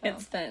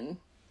 It's been...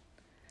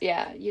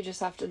 Yeah, you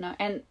just have to know.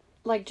 And,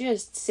 like,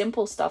 just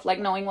simple stuff, like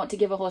knowing what to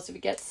give a horse if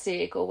it gets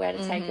sick or where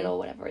to take it or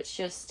whatever. It's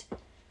just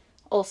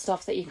all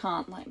stuff that you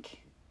can't, like,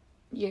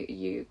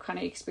 you kind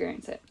of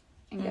experience it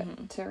and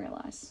get to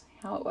realise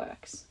how it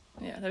works.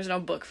 Yeah, there's no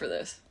book for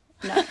this.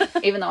 No,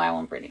 even though I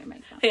want Brittany to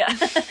make that.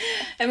 Yeah.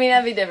 I mean,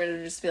 that'd be different. It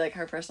would just be, like,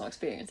 her personal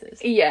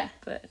experiences. Yeah.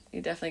 But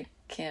you definitely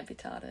can't be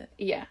taught it.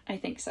 Yeah, I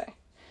think so.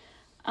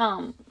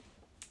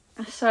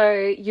 So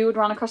you would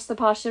run across the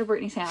pasture to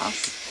Brittany's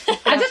house.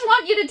 I just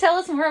want you to tell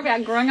us more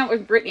about growing up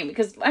with Brittany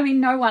because, I mean,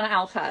 no one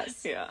else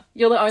has. Yeah.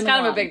 You're the only one. It's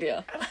kind of a big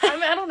deal. I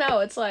mean, I don't know.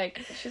 It's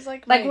like, she's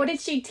like... Like, what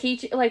did she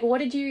teach you? Like, what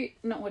did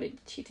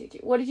she teach you?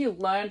 What did you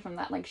learn from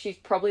that? Like, she's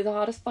probably the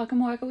hardest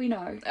fucking worker we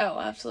know. Oh,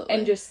 absolutely.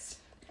 And just...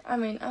 I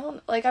mean, I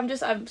don't... Like,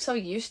 I'm so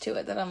used to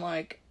it that I'm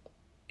like...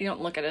 You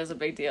don't look at it as a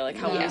big deal, like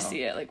how we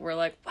see it. Like, we're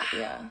like, wow.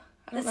 Yeah.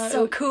 That's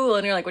so cool.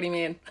 And you're like, what do you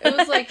mean? It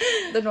was like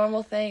the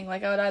normal thing.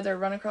 Like, I would either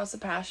run across the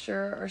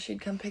pasture or she'd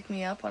come pick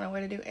me up on our way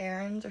to do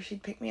errands or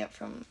she'd pick me up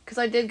from... Because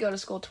I did go to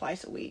school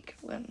twice a week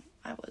when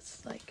I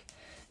was, like,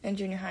 in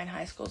junior high and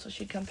high school. So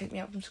she'd come pick me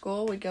up from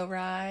school. We'd go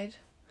ride.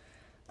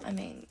 I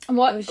mean...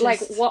 What, just... like,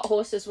 what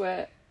horses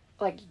were...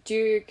 Like,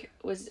 Duke,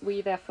 were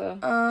you there for...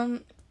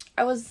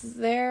 I was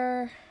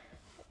there...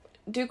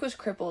 Duke was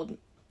crippled,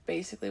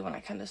 basically, when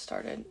I kind of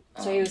started.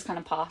 So he was kind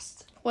of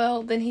past.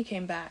 Well, then he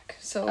came back.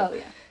 So... Oh,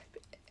 yeah.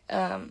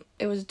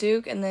 It was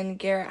Duke, and then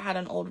Garrett had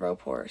an old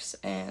rope horse,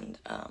 and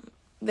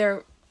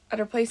there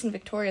at our place in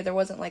Victoria, there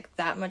wasn't like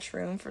that much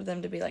room for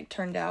them to be like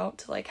turned out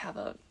to like have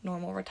a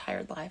normal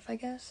retired life, I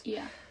guess.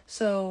 Yeah.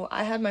 So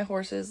I had my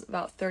horses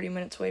about 30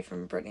 minutes away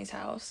from Brittany's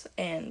house,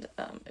 and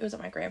it was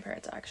at my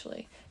grandparents'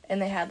 actually,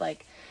 and they had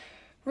like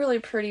really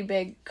pretty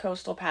big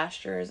coastal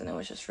pastures, and it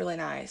was just really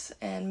nice.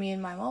 And me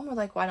and my mom were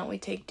like, why don't we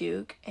take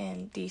Duke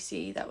and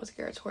DC, that was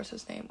Garrett's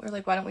horse's name, we were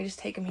like, why don't we just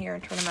take him here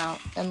and turn him out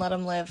and let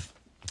him live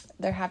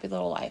their happy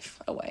little life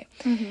away.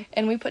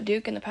 And we put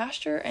Duke in the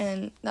pasture,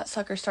 and that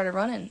sucker started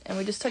running, and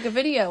we just took a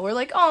video. We're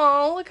like,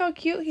 oh, look how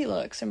cute he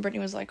looks. And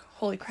Brittany was like,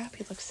 holy crap,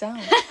 he looks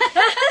sound.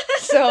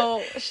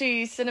 So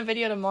she sent a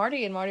video to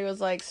Marty, and Marty was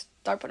like,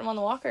 start putting him on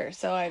the walker.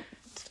 So I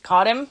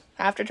caught him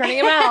after turning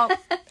him out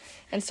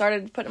and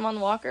started putting him on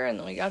the walker, and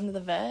then we got him to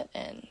the vet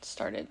and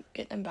started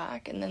getting him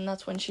back. And then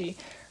that's when she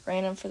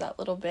ran him for that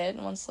little bit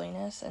in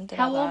Salinas and did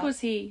How all old that.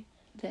 was he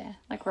there?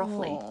 Like,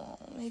 roughly? Oh,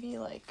 maybe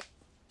like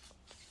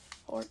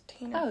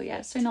 14. Oh,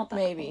 yeah, so not that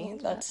maybe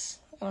old, that's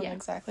I don't yeah.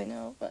 exactly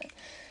know, but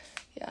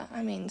yeah,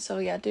 I mean, so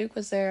yeah, Duke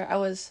was there. I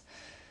was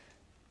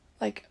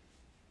like,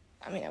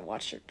 I mean, I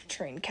watched her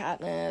train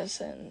Katniss,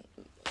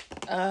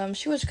 and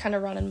she was kind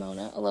of running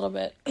Mona a little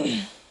bit.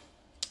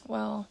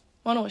 Well,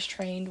 Mona was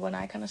trained when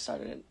I kind of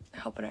started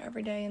helping her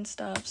every day and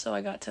stuff, so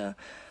I got to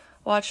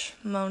watch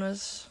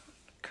Mona's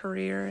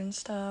career and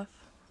stuff.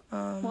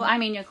 Well, I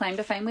mean, your claim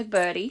to fame with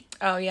Birdie.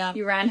 Oh, yeah.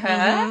 You ran her.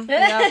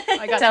 Yeah,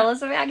 I got Tell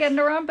us about getting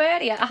to run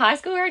Birdie at a high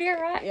school rodeo,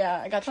 right?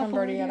 Yeah, I got to run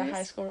Birdie at a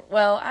high school.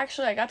 Well,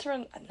 actually, I got to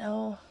run...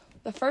 No.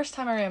 The first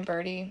time I ran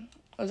Birdie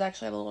was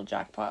actually a little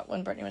jackpot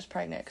when Brittany was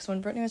pregnant. Because when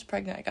Brittany was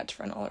pregnant, I got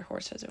to run all her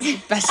horses. It was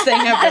the best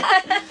thing ever.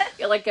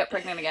 You're like, get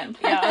pregnant again.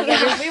 Yeah, I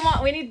was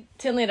like, we need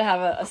Tinley to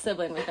have a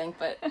sibling, we think,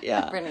 but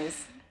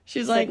Brittany's...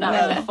 She's like,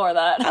 no. Before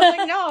that. I was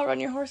like, no, I'll run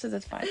your horses.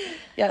 It's fine.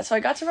 Yeah, so I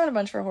got to run a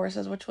bunch of her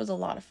horses, which was a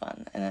lot of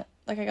fun. And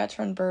I got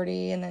to run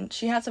Birdie, and then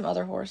she had some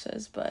other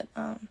horses, but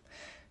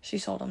she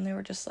sold them. They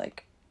were just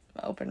like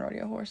open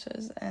rodeo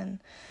horses, and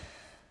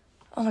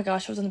oh my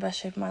gosh, I was in the best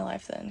shape of my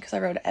life then because I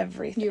rode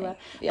everything. You were,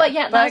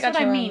 yeah. But that's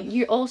what I mean.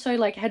 You also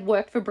like had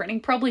worked for Brittany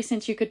probably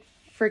since you could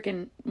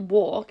freaking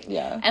walk,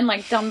 and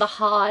like done the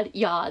hard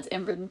yards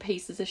and ridden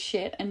pieces of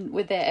shit and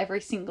were there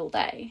every single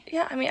day.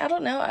 Yeah, I mean, I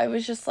don't know, I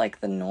was just like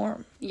the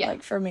norm. Yeah,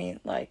 like for me,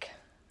 like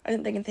I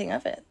didn't think anything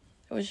of it.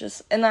 It was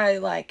just, and I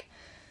like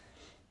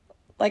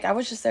I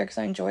was just there because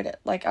I enjoyed it.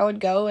 Like I would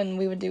go and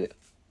we would do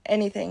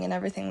anything and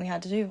everything we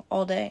had to do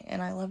all day,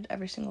 and I loved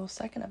every single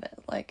second of it.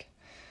 Like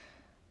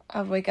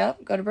I would wake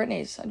up, go to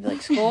Brittany's, I'd be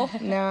like, school?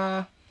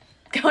 Nah.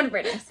 Going to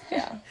Brittany's.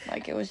 Yeah,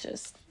 like, it was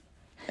just,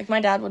 like, my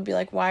dad would be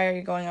like, why are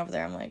you going over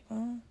there? I'm like,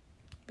 well,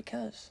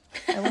 because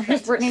I love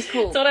it. Brittany's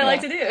cool. That's what I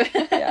like to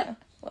do. Yeah,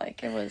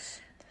 like, it was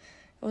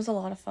a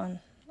lot of fun.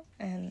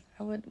 And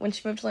when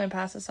she moved to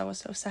Lampasas, I was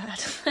so sad.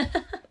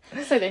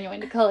 So then you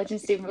went to college and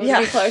Stephen was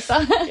Yeah.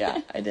 closer.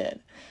 Yeah, I did.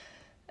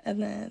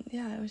 And then,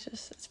 yeah,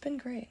 it's been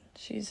great.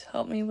 She's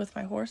helped me with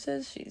my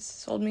horses. She's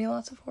sold me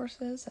lots of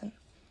horses, and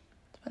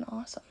it's been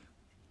awesome.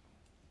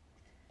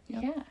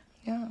 Yep. Yeah.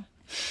 Yeah.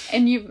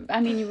 And you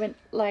went,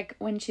 like,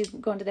 when she's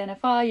gone to the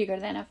NFR, you go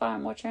to the NFR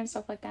and watch her and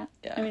stuff like that.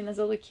 Yeah. I mean, there's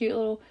all the cute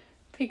little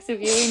pics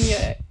of you in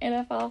your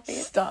NFR fit.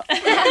 Stop.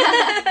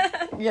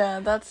 Yeah,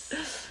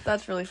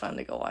 that's really fun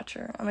to go watch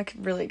her. I'm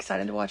really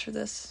excited to watch her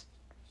this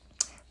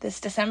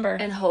December.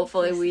 And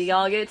hopefully we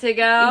all get to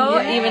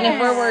go, even if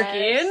we're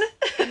working.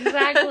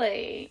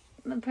 Exactly.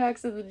 The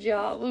perks of the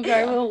job.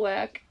 We'll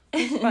work.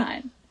 It's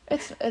fine.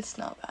 It's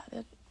not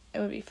bad. It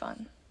would be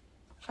fun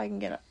if I can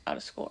get out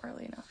of school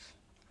early enough.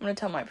 I'm gonna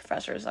tell my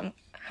professors I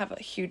have a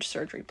huge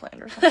surgery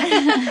planned or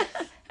something.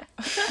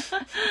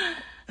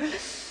 I'm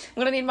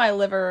gonna need my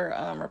liver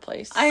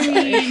replaced. I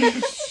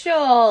mean,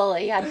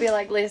 surely I'd be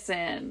like,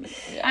 listen,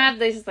 Yeah. I have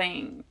this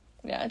thing.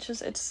 Yeah,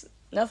 it's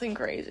nothing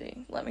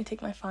crazy. Let me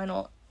take my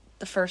final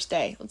the first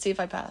day. Let's see if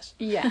I pass.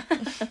 Yeah.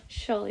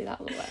 Surely that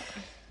will work.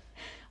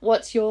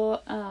 What's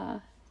your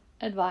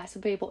advice for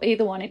people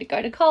either wanting to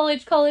go to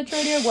college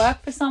rodeo,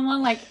 work for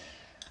someone? Like,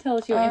 tell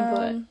us your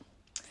input.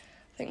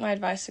 I think my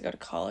advice to go to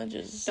college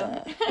is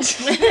Don't waste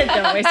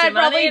your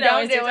money. Don't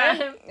waste your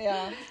time.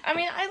 Yeah. I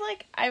mean,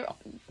 I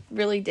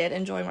really did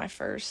enjoy my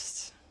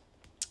first.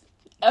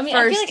 I mean,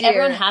 I feel First like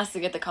everyone year. has to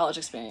get the college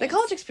experience. The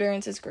college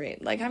experience is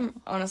great. Like, I'm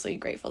honestly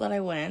grateful that I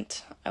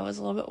went. I was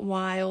a little bit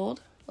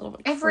wild, a little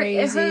bit crazy.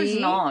 Everyone's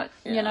not,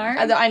 you know?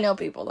 I know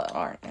people that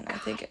aren't, and I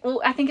think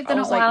Well, I think if they're I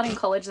not was like- wild in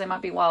college, they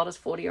might be wild as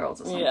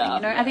 40-year-olds or something, Yeah.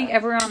 you know? I think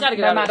everyone, gotta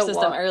get no out of matter the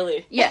system what.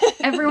 early. Yeah,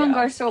 everyone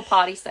Yeah. goes to a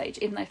party stage.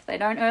 Even if they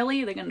don't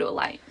early, they're going to do it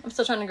late. I'm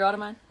still trying to grow out of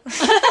mine.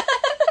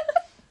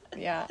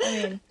 yeah. I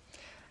mean,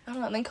 I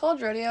don't know. And then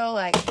college rodeo,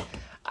 like,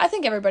 I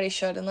think everybody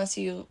should, unless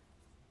you,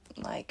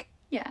 like,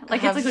 Yeah,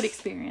 like it's a good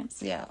experience.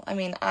 yeah. I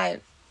mean, I'd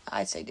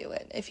say do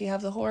it. If you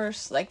have the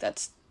horse, like,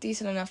 that's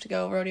decent enough to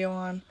go rodeo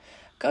on,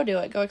 go do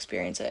it. Go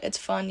experience it. It's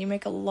fun. You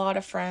make a lot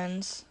of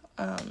friends.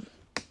 And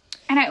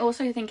I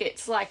also think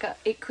it's like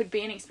it could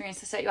be an experience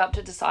to set you up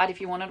to decide if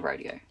you wanted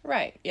rodeo.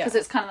 Right. Yeah. Because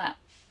it's kind of that.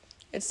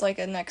 It's like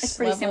a It's next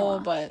pretty level, similar.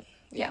 but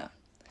yeah.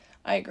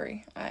 I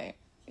agree.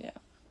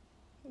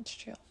 It's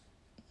chill.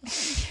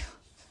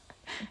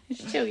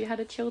 It's chill. You had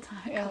a chill time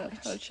at Yeah, college.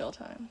 had a chill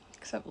time.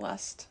 Except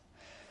last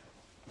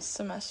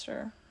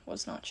semester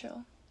was not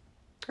chill.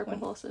 Crippled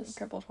horses.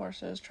 Crippled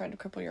horses, tried to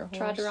cripple your horse.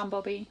 Tried to run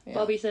Bobby. Yeah.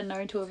 Bobby said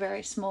no to a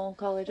very small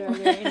college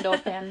rodeo indoor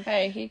pen.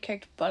 Hey, he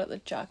kicked butt at the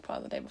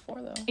jackpot the day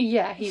before, though.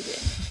 Yeah, he did.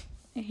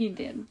 He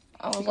did.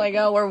 I was like,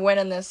 oh, we're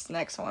winning this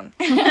next one.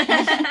 Then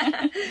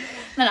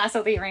I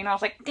saw the arena. I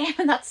was like,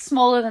 damn, that's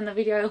smaller than the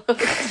video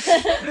looks.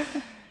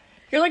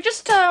 You're like,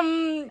 just,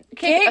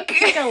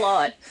 Kick a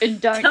lot. And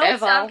don't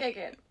Stop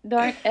kicking.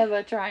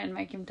 ever try and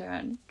make him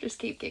turn. Just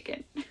keep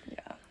kicking.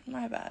 Yeah,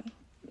 my bad.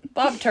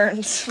 Bob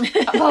turns.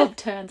 Bob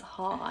turns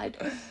hard.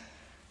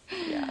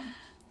 Yeah.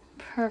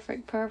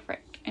 Perfect.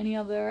 Any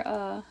other,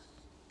 I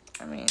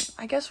mean,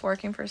 I guess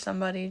working for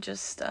somebody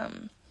just,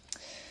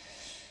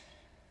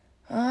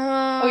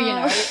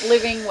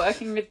 living,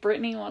 working with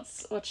Brittany,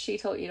 what's she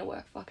taught you to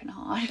work fucking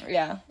hard?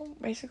 yeah,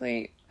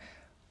 basically,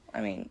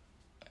 I mean,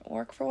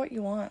 work for what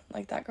you want.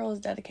 Like, that girl is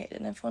dedicated.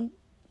 And if one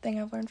thing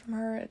I've learned from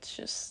her, it's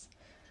just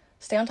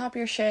stay on top of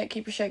your shit,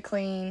 keep your shit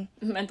clean.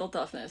 Mental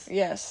toughness.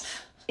 Yes.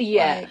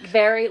 Yeah, Like-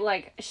 very,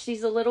 like,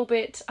 she's a little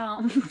bit,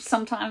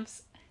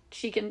 sometimes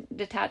she can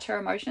detach her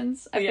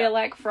emotions, I feel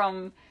like,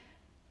 from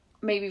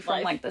Life.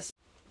 like this.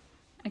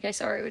 Okay,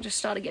 sorry, we just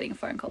started getting a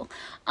phone call.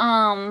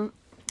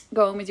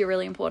 Going with your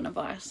really important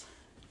advice.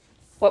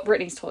 What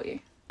Brittany's taught you.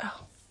 I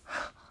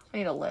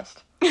need a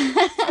list.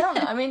 I don't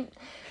know. I mean,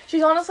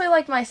 she's honestly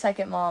like my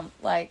second mom.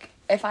 Like,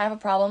 if I have a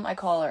problem, I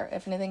call her.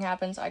 If anything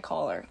happens, I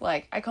call her.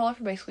 Like, I call her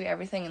for basically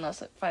everything,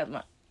 unless if I'm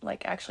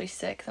like actually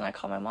sick, then I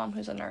call my mom,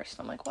 who's a nurse,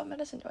 and I'm like, what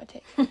medicine do I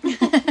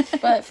take?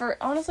 But for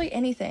honestly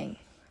anything,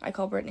 I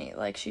call Brittany.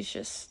 Like, she's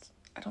just,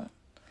 I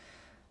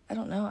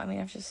don't know. I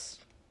mean,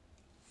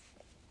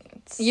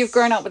 You've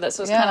grown up with it,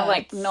 so it's kind of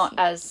like it's- not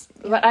as,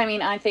 but I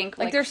mean, I think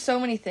like there's so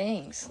many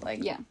things.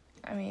 Like, yeah.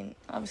 I mean,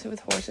 obviously with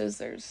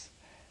horses,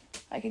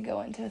 I could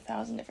go into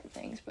 1,000 different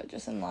things, but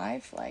just in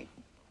life, like,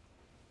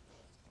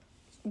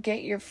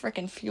 get your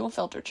freaking fuel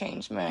filter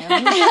changed, man.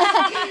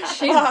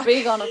 She's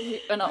big on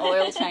an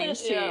oil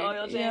change too. Yeah,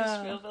 oil change,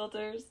 Yeah. fuel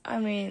filters. I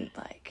mean,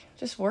 like,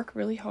 just work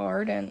really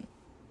hard and,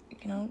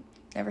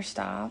 never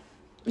stop.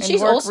 And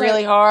She's work also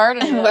really hard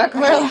and work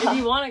really If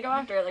you want to go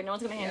after it, like, no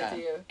one's going to hand it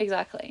to you.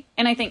 Exactly.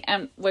 And I think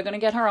we're going to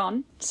get her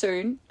on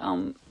soon.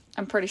 I'm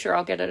pretty sure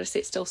I'll get her to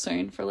sit still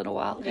soon for a little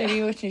while.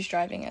 Maybe when she's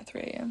driving at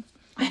 3 a.m.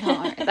 I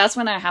know. That's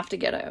when I have to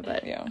get her.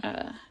 But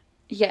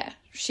Yeah.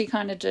 she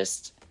kind of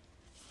just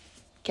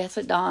gets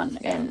it done.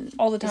 And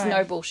all the time. there's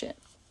no bullshit.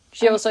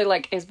 She also,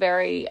 like, is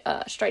very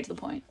straight to the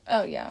point.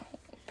 Oh, yeah.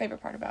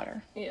 Favorite part about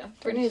her. Yeah.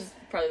 Brittany's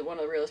probably one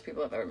of the realest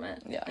people I've ever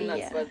met. Yeah. And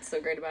that's what's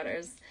so great about her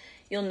is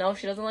you'll know if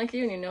she doesn't like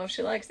you and you know if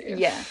she likes you.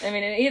 Yeah. I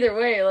mean, in either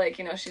way, like,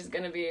 you know, she's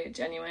going to be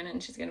genuine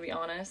and she's going to be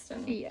honest.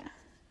 And Yeah.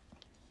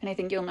 And I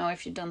think you'll know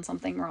if you've done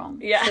something wrong.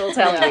 Yeah. She'll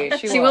tell you.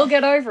 She will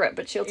get over it,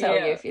 but she'll tell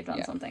Yeah. you if you've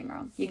done something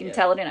wrong. You can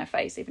tell it in her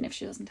face, even if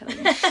she doesn't tell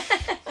you.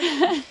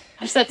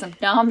 I said some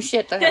dumb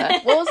shit to her.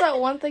 What was that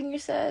one thing you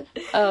said?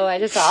 Oh, I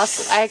just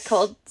asked. I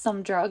called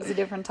some drugs a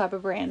different type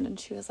of brand, and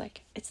she was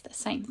like, it's the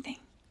same thing.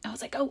 I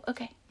was like, oh,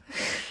 okay.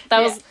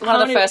 That was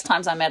one of the first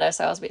times I met her,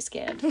 so I was a bit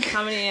scared.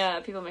 How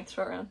many people make the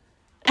short round?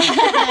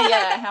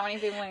 Yeah, how many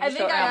people make I the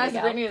think short I round?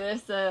 asked Brittany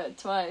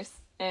this twice,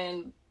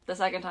 and the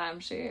second time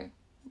she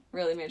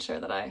really made sure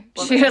that I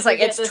wasn't She was like,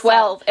 gonna it's forget this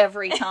 12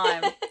 every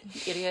time,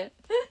 idiot.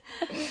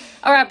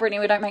 All right, Brittany,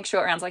 we don't make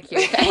short rounds like you,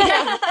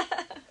 okay?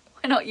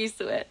 We're not used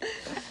to it.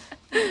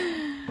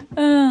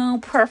 Oh,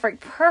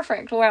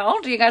 perfect.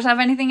 Well, do you guys have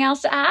anything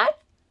else to add?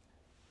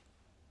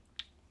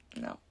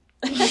 No.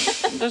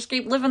 Just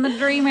keep living the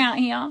dream out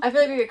here. I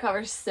feel like we could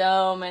cover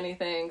so many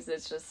things.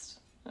 It's just,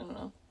 I don't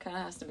know, kind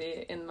of has to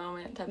be in the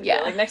moment type of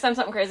deal. Like, next time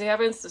something crazy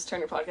happens, just turn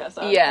your podcast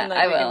on. Yeah, and then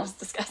I we will. can just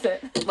discuss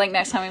it. Like,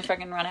 next time we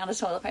fucking run out of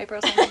toilet paper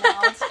or something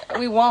else.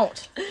 We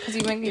won't. Because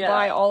you make me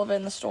buy all of it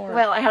in the store.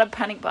 Well, I had a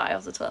panic buy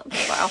of the toilet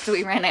paper after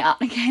we ran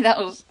out. Okay, that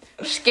was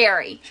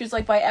scary. She's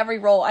like, buy every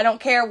roll. I don't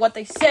care what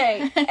they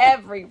say.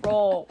 Every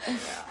roll.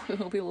 We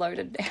will be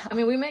loaded down. I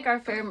mean, we make our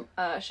fair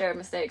share of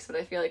mistakes, but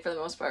I feel like for the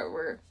most part,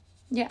 we're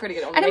pretty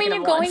good at And I mean, making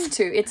you're them going once.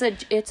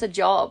 to. It's a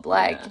job.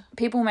 Like,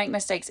 people make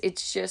mistakes.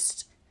 It's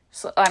just...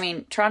 So, I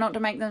mean, try not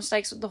to make the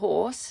mistakes with the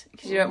horse,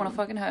 because you don't want to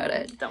fucking hurt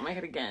it. Don't make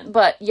it again.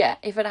 But, yeah,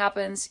 if it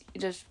happens, you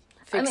just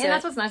fix it. And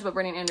that's what's nice about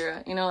Brittany and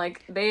Andrea. You know,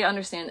 like, they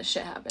understand that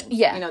shit happens.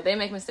 Yeah. You know, they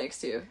make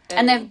mistakes too.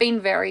 And they've been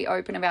very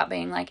open about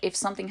being like, if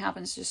something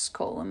happens, just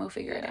call and we'll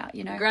figure it out,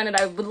 you know? Granted,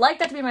 I would like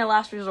that to be my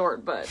last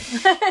resort, but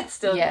it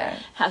still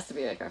has to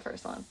be, like, our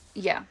first one.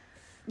 Yeah.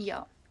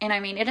 Yeah. And I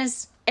mean, it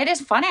is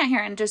fun out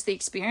here, and just the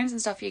experience and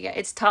stuff you get.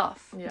 It's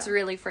tough. Yeah. It's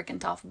really freaking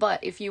tough.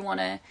 But if you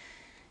wanted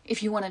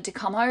to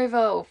come over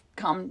or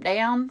come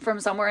down from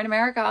somewhere in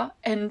America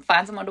and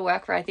find someone to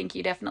work for, I think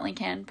you definitely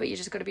can. But you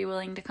just got to be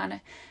willing to kind of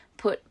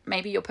put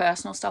maybe your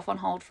personal stuff on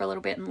hold for a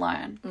little bit and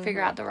learn,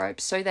 figure out the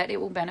ropes, so that it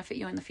will benefit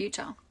you in the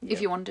future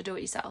if you wanted to do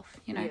it yourself,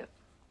 you know.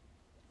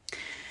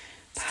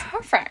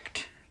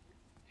 Perfect.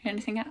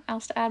 Anything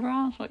else to add,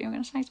 Rylan? I thought you were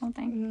going to say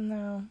something.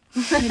 No.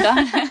 You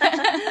done?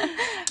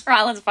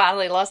 Rylan's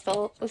finally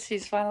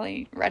she's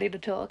finally ready to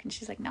talk, and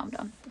she's like, no, I'm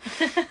done.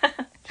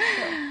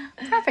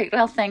 Perfect.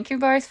 Well, thank you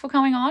both for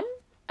coming on.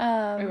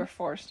 We were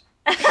forced.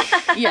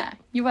 Yeah,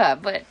 you were,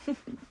 but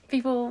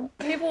people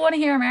want to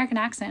hear American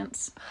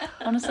accents.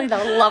 Honestly,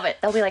 they'll love it.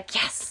 They'll be like,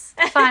 yes,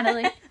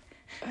 finally.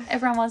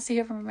 Everyone wants to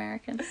hear from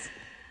Americans.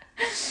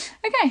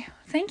 Okay,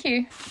 thank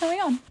you.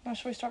 Moving on. Now,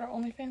 should we start our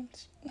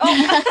OnlyFans?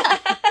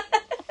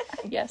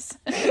 Yes.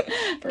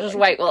 Just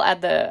wait. We'll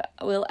add the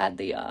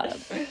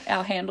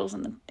our handles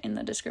in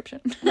the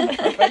description.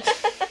 Perfect.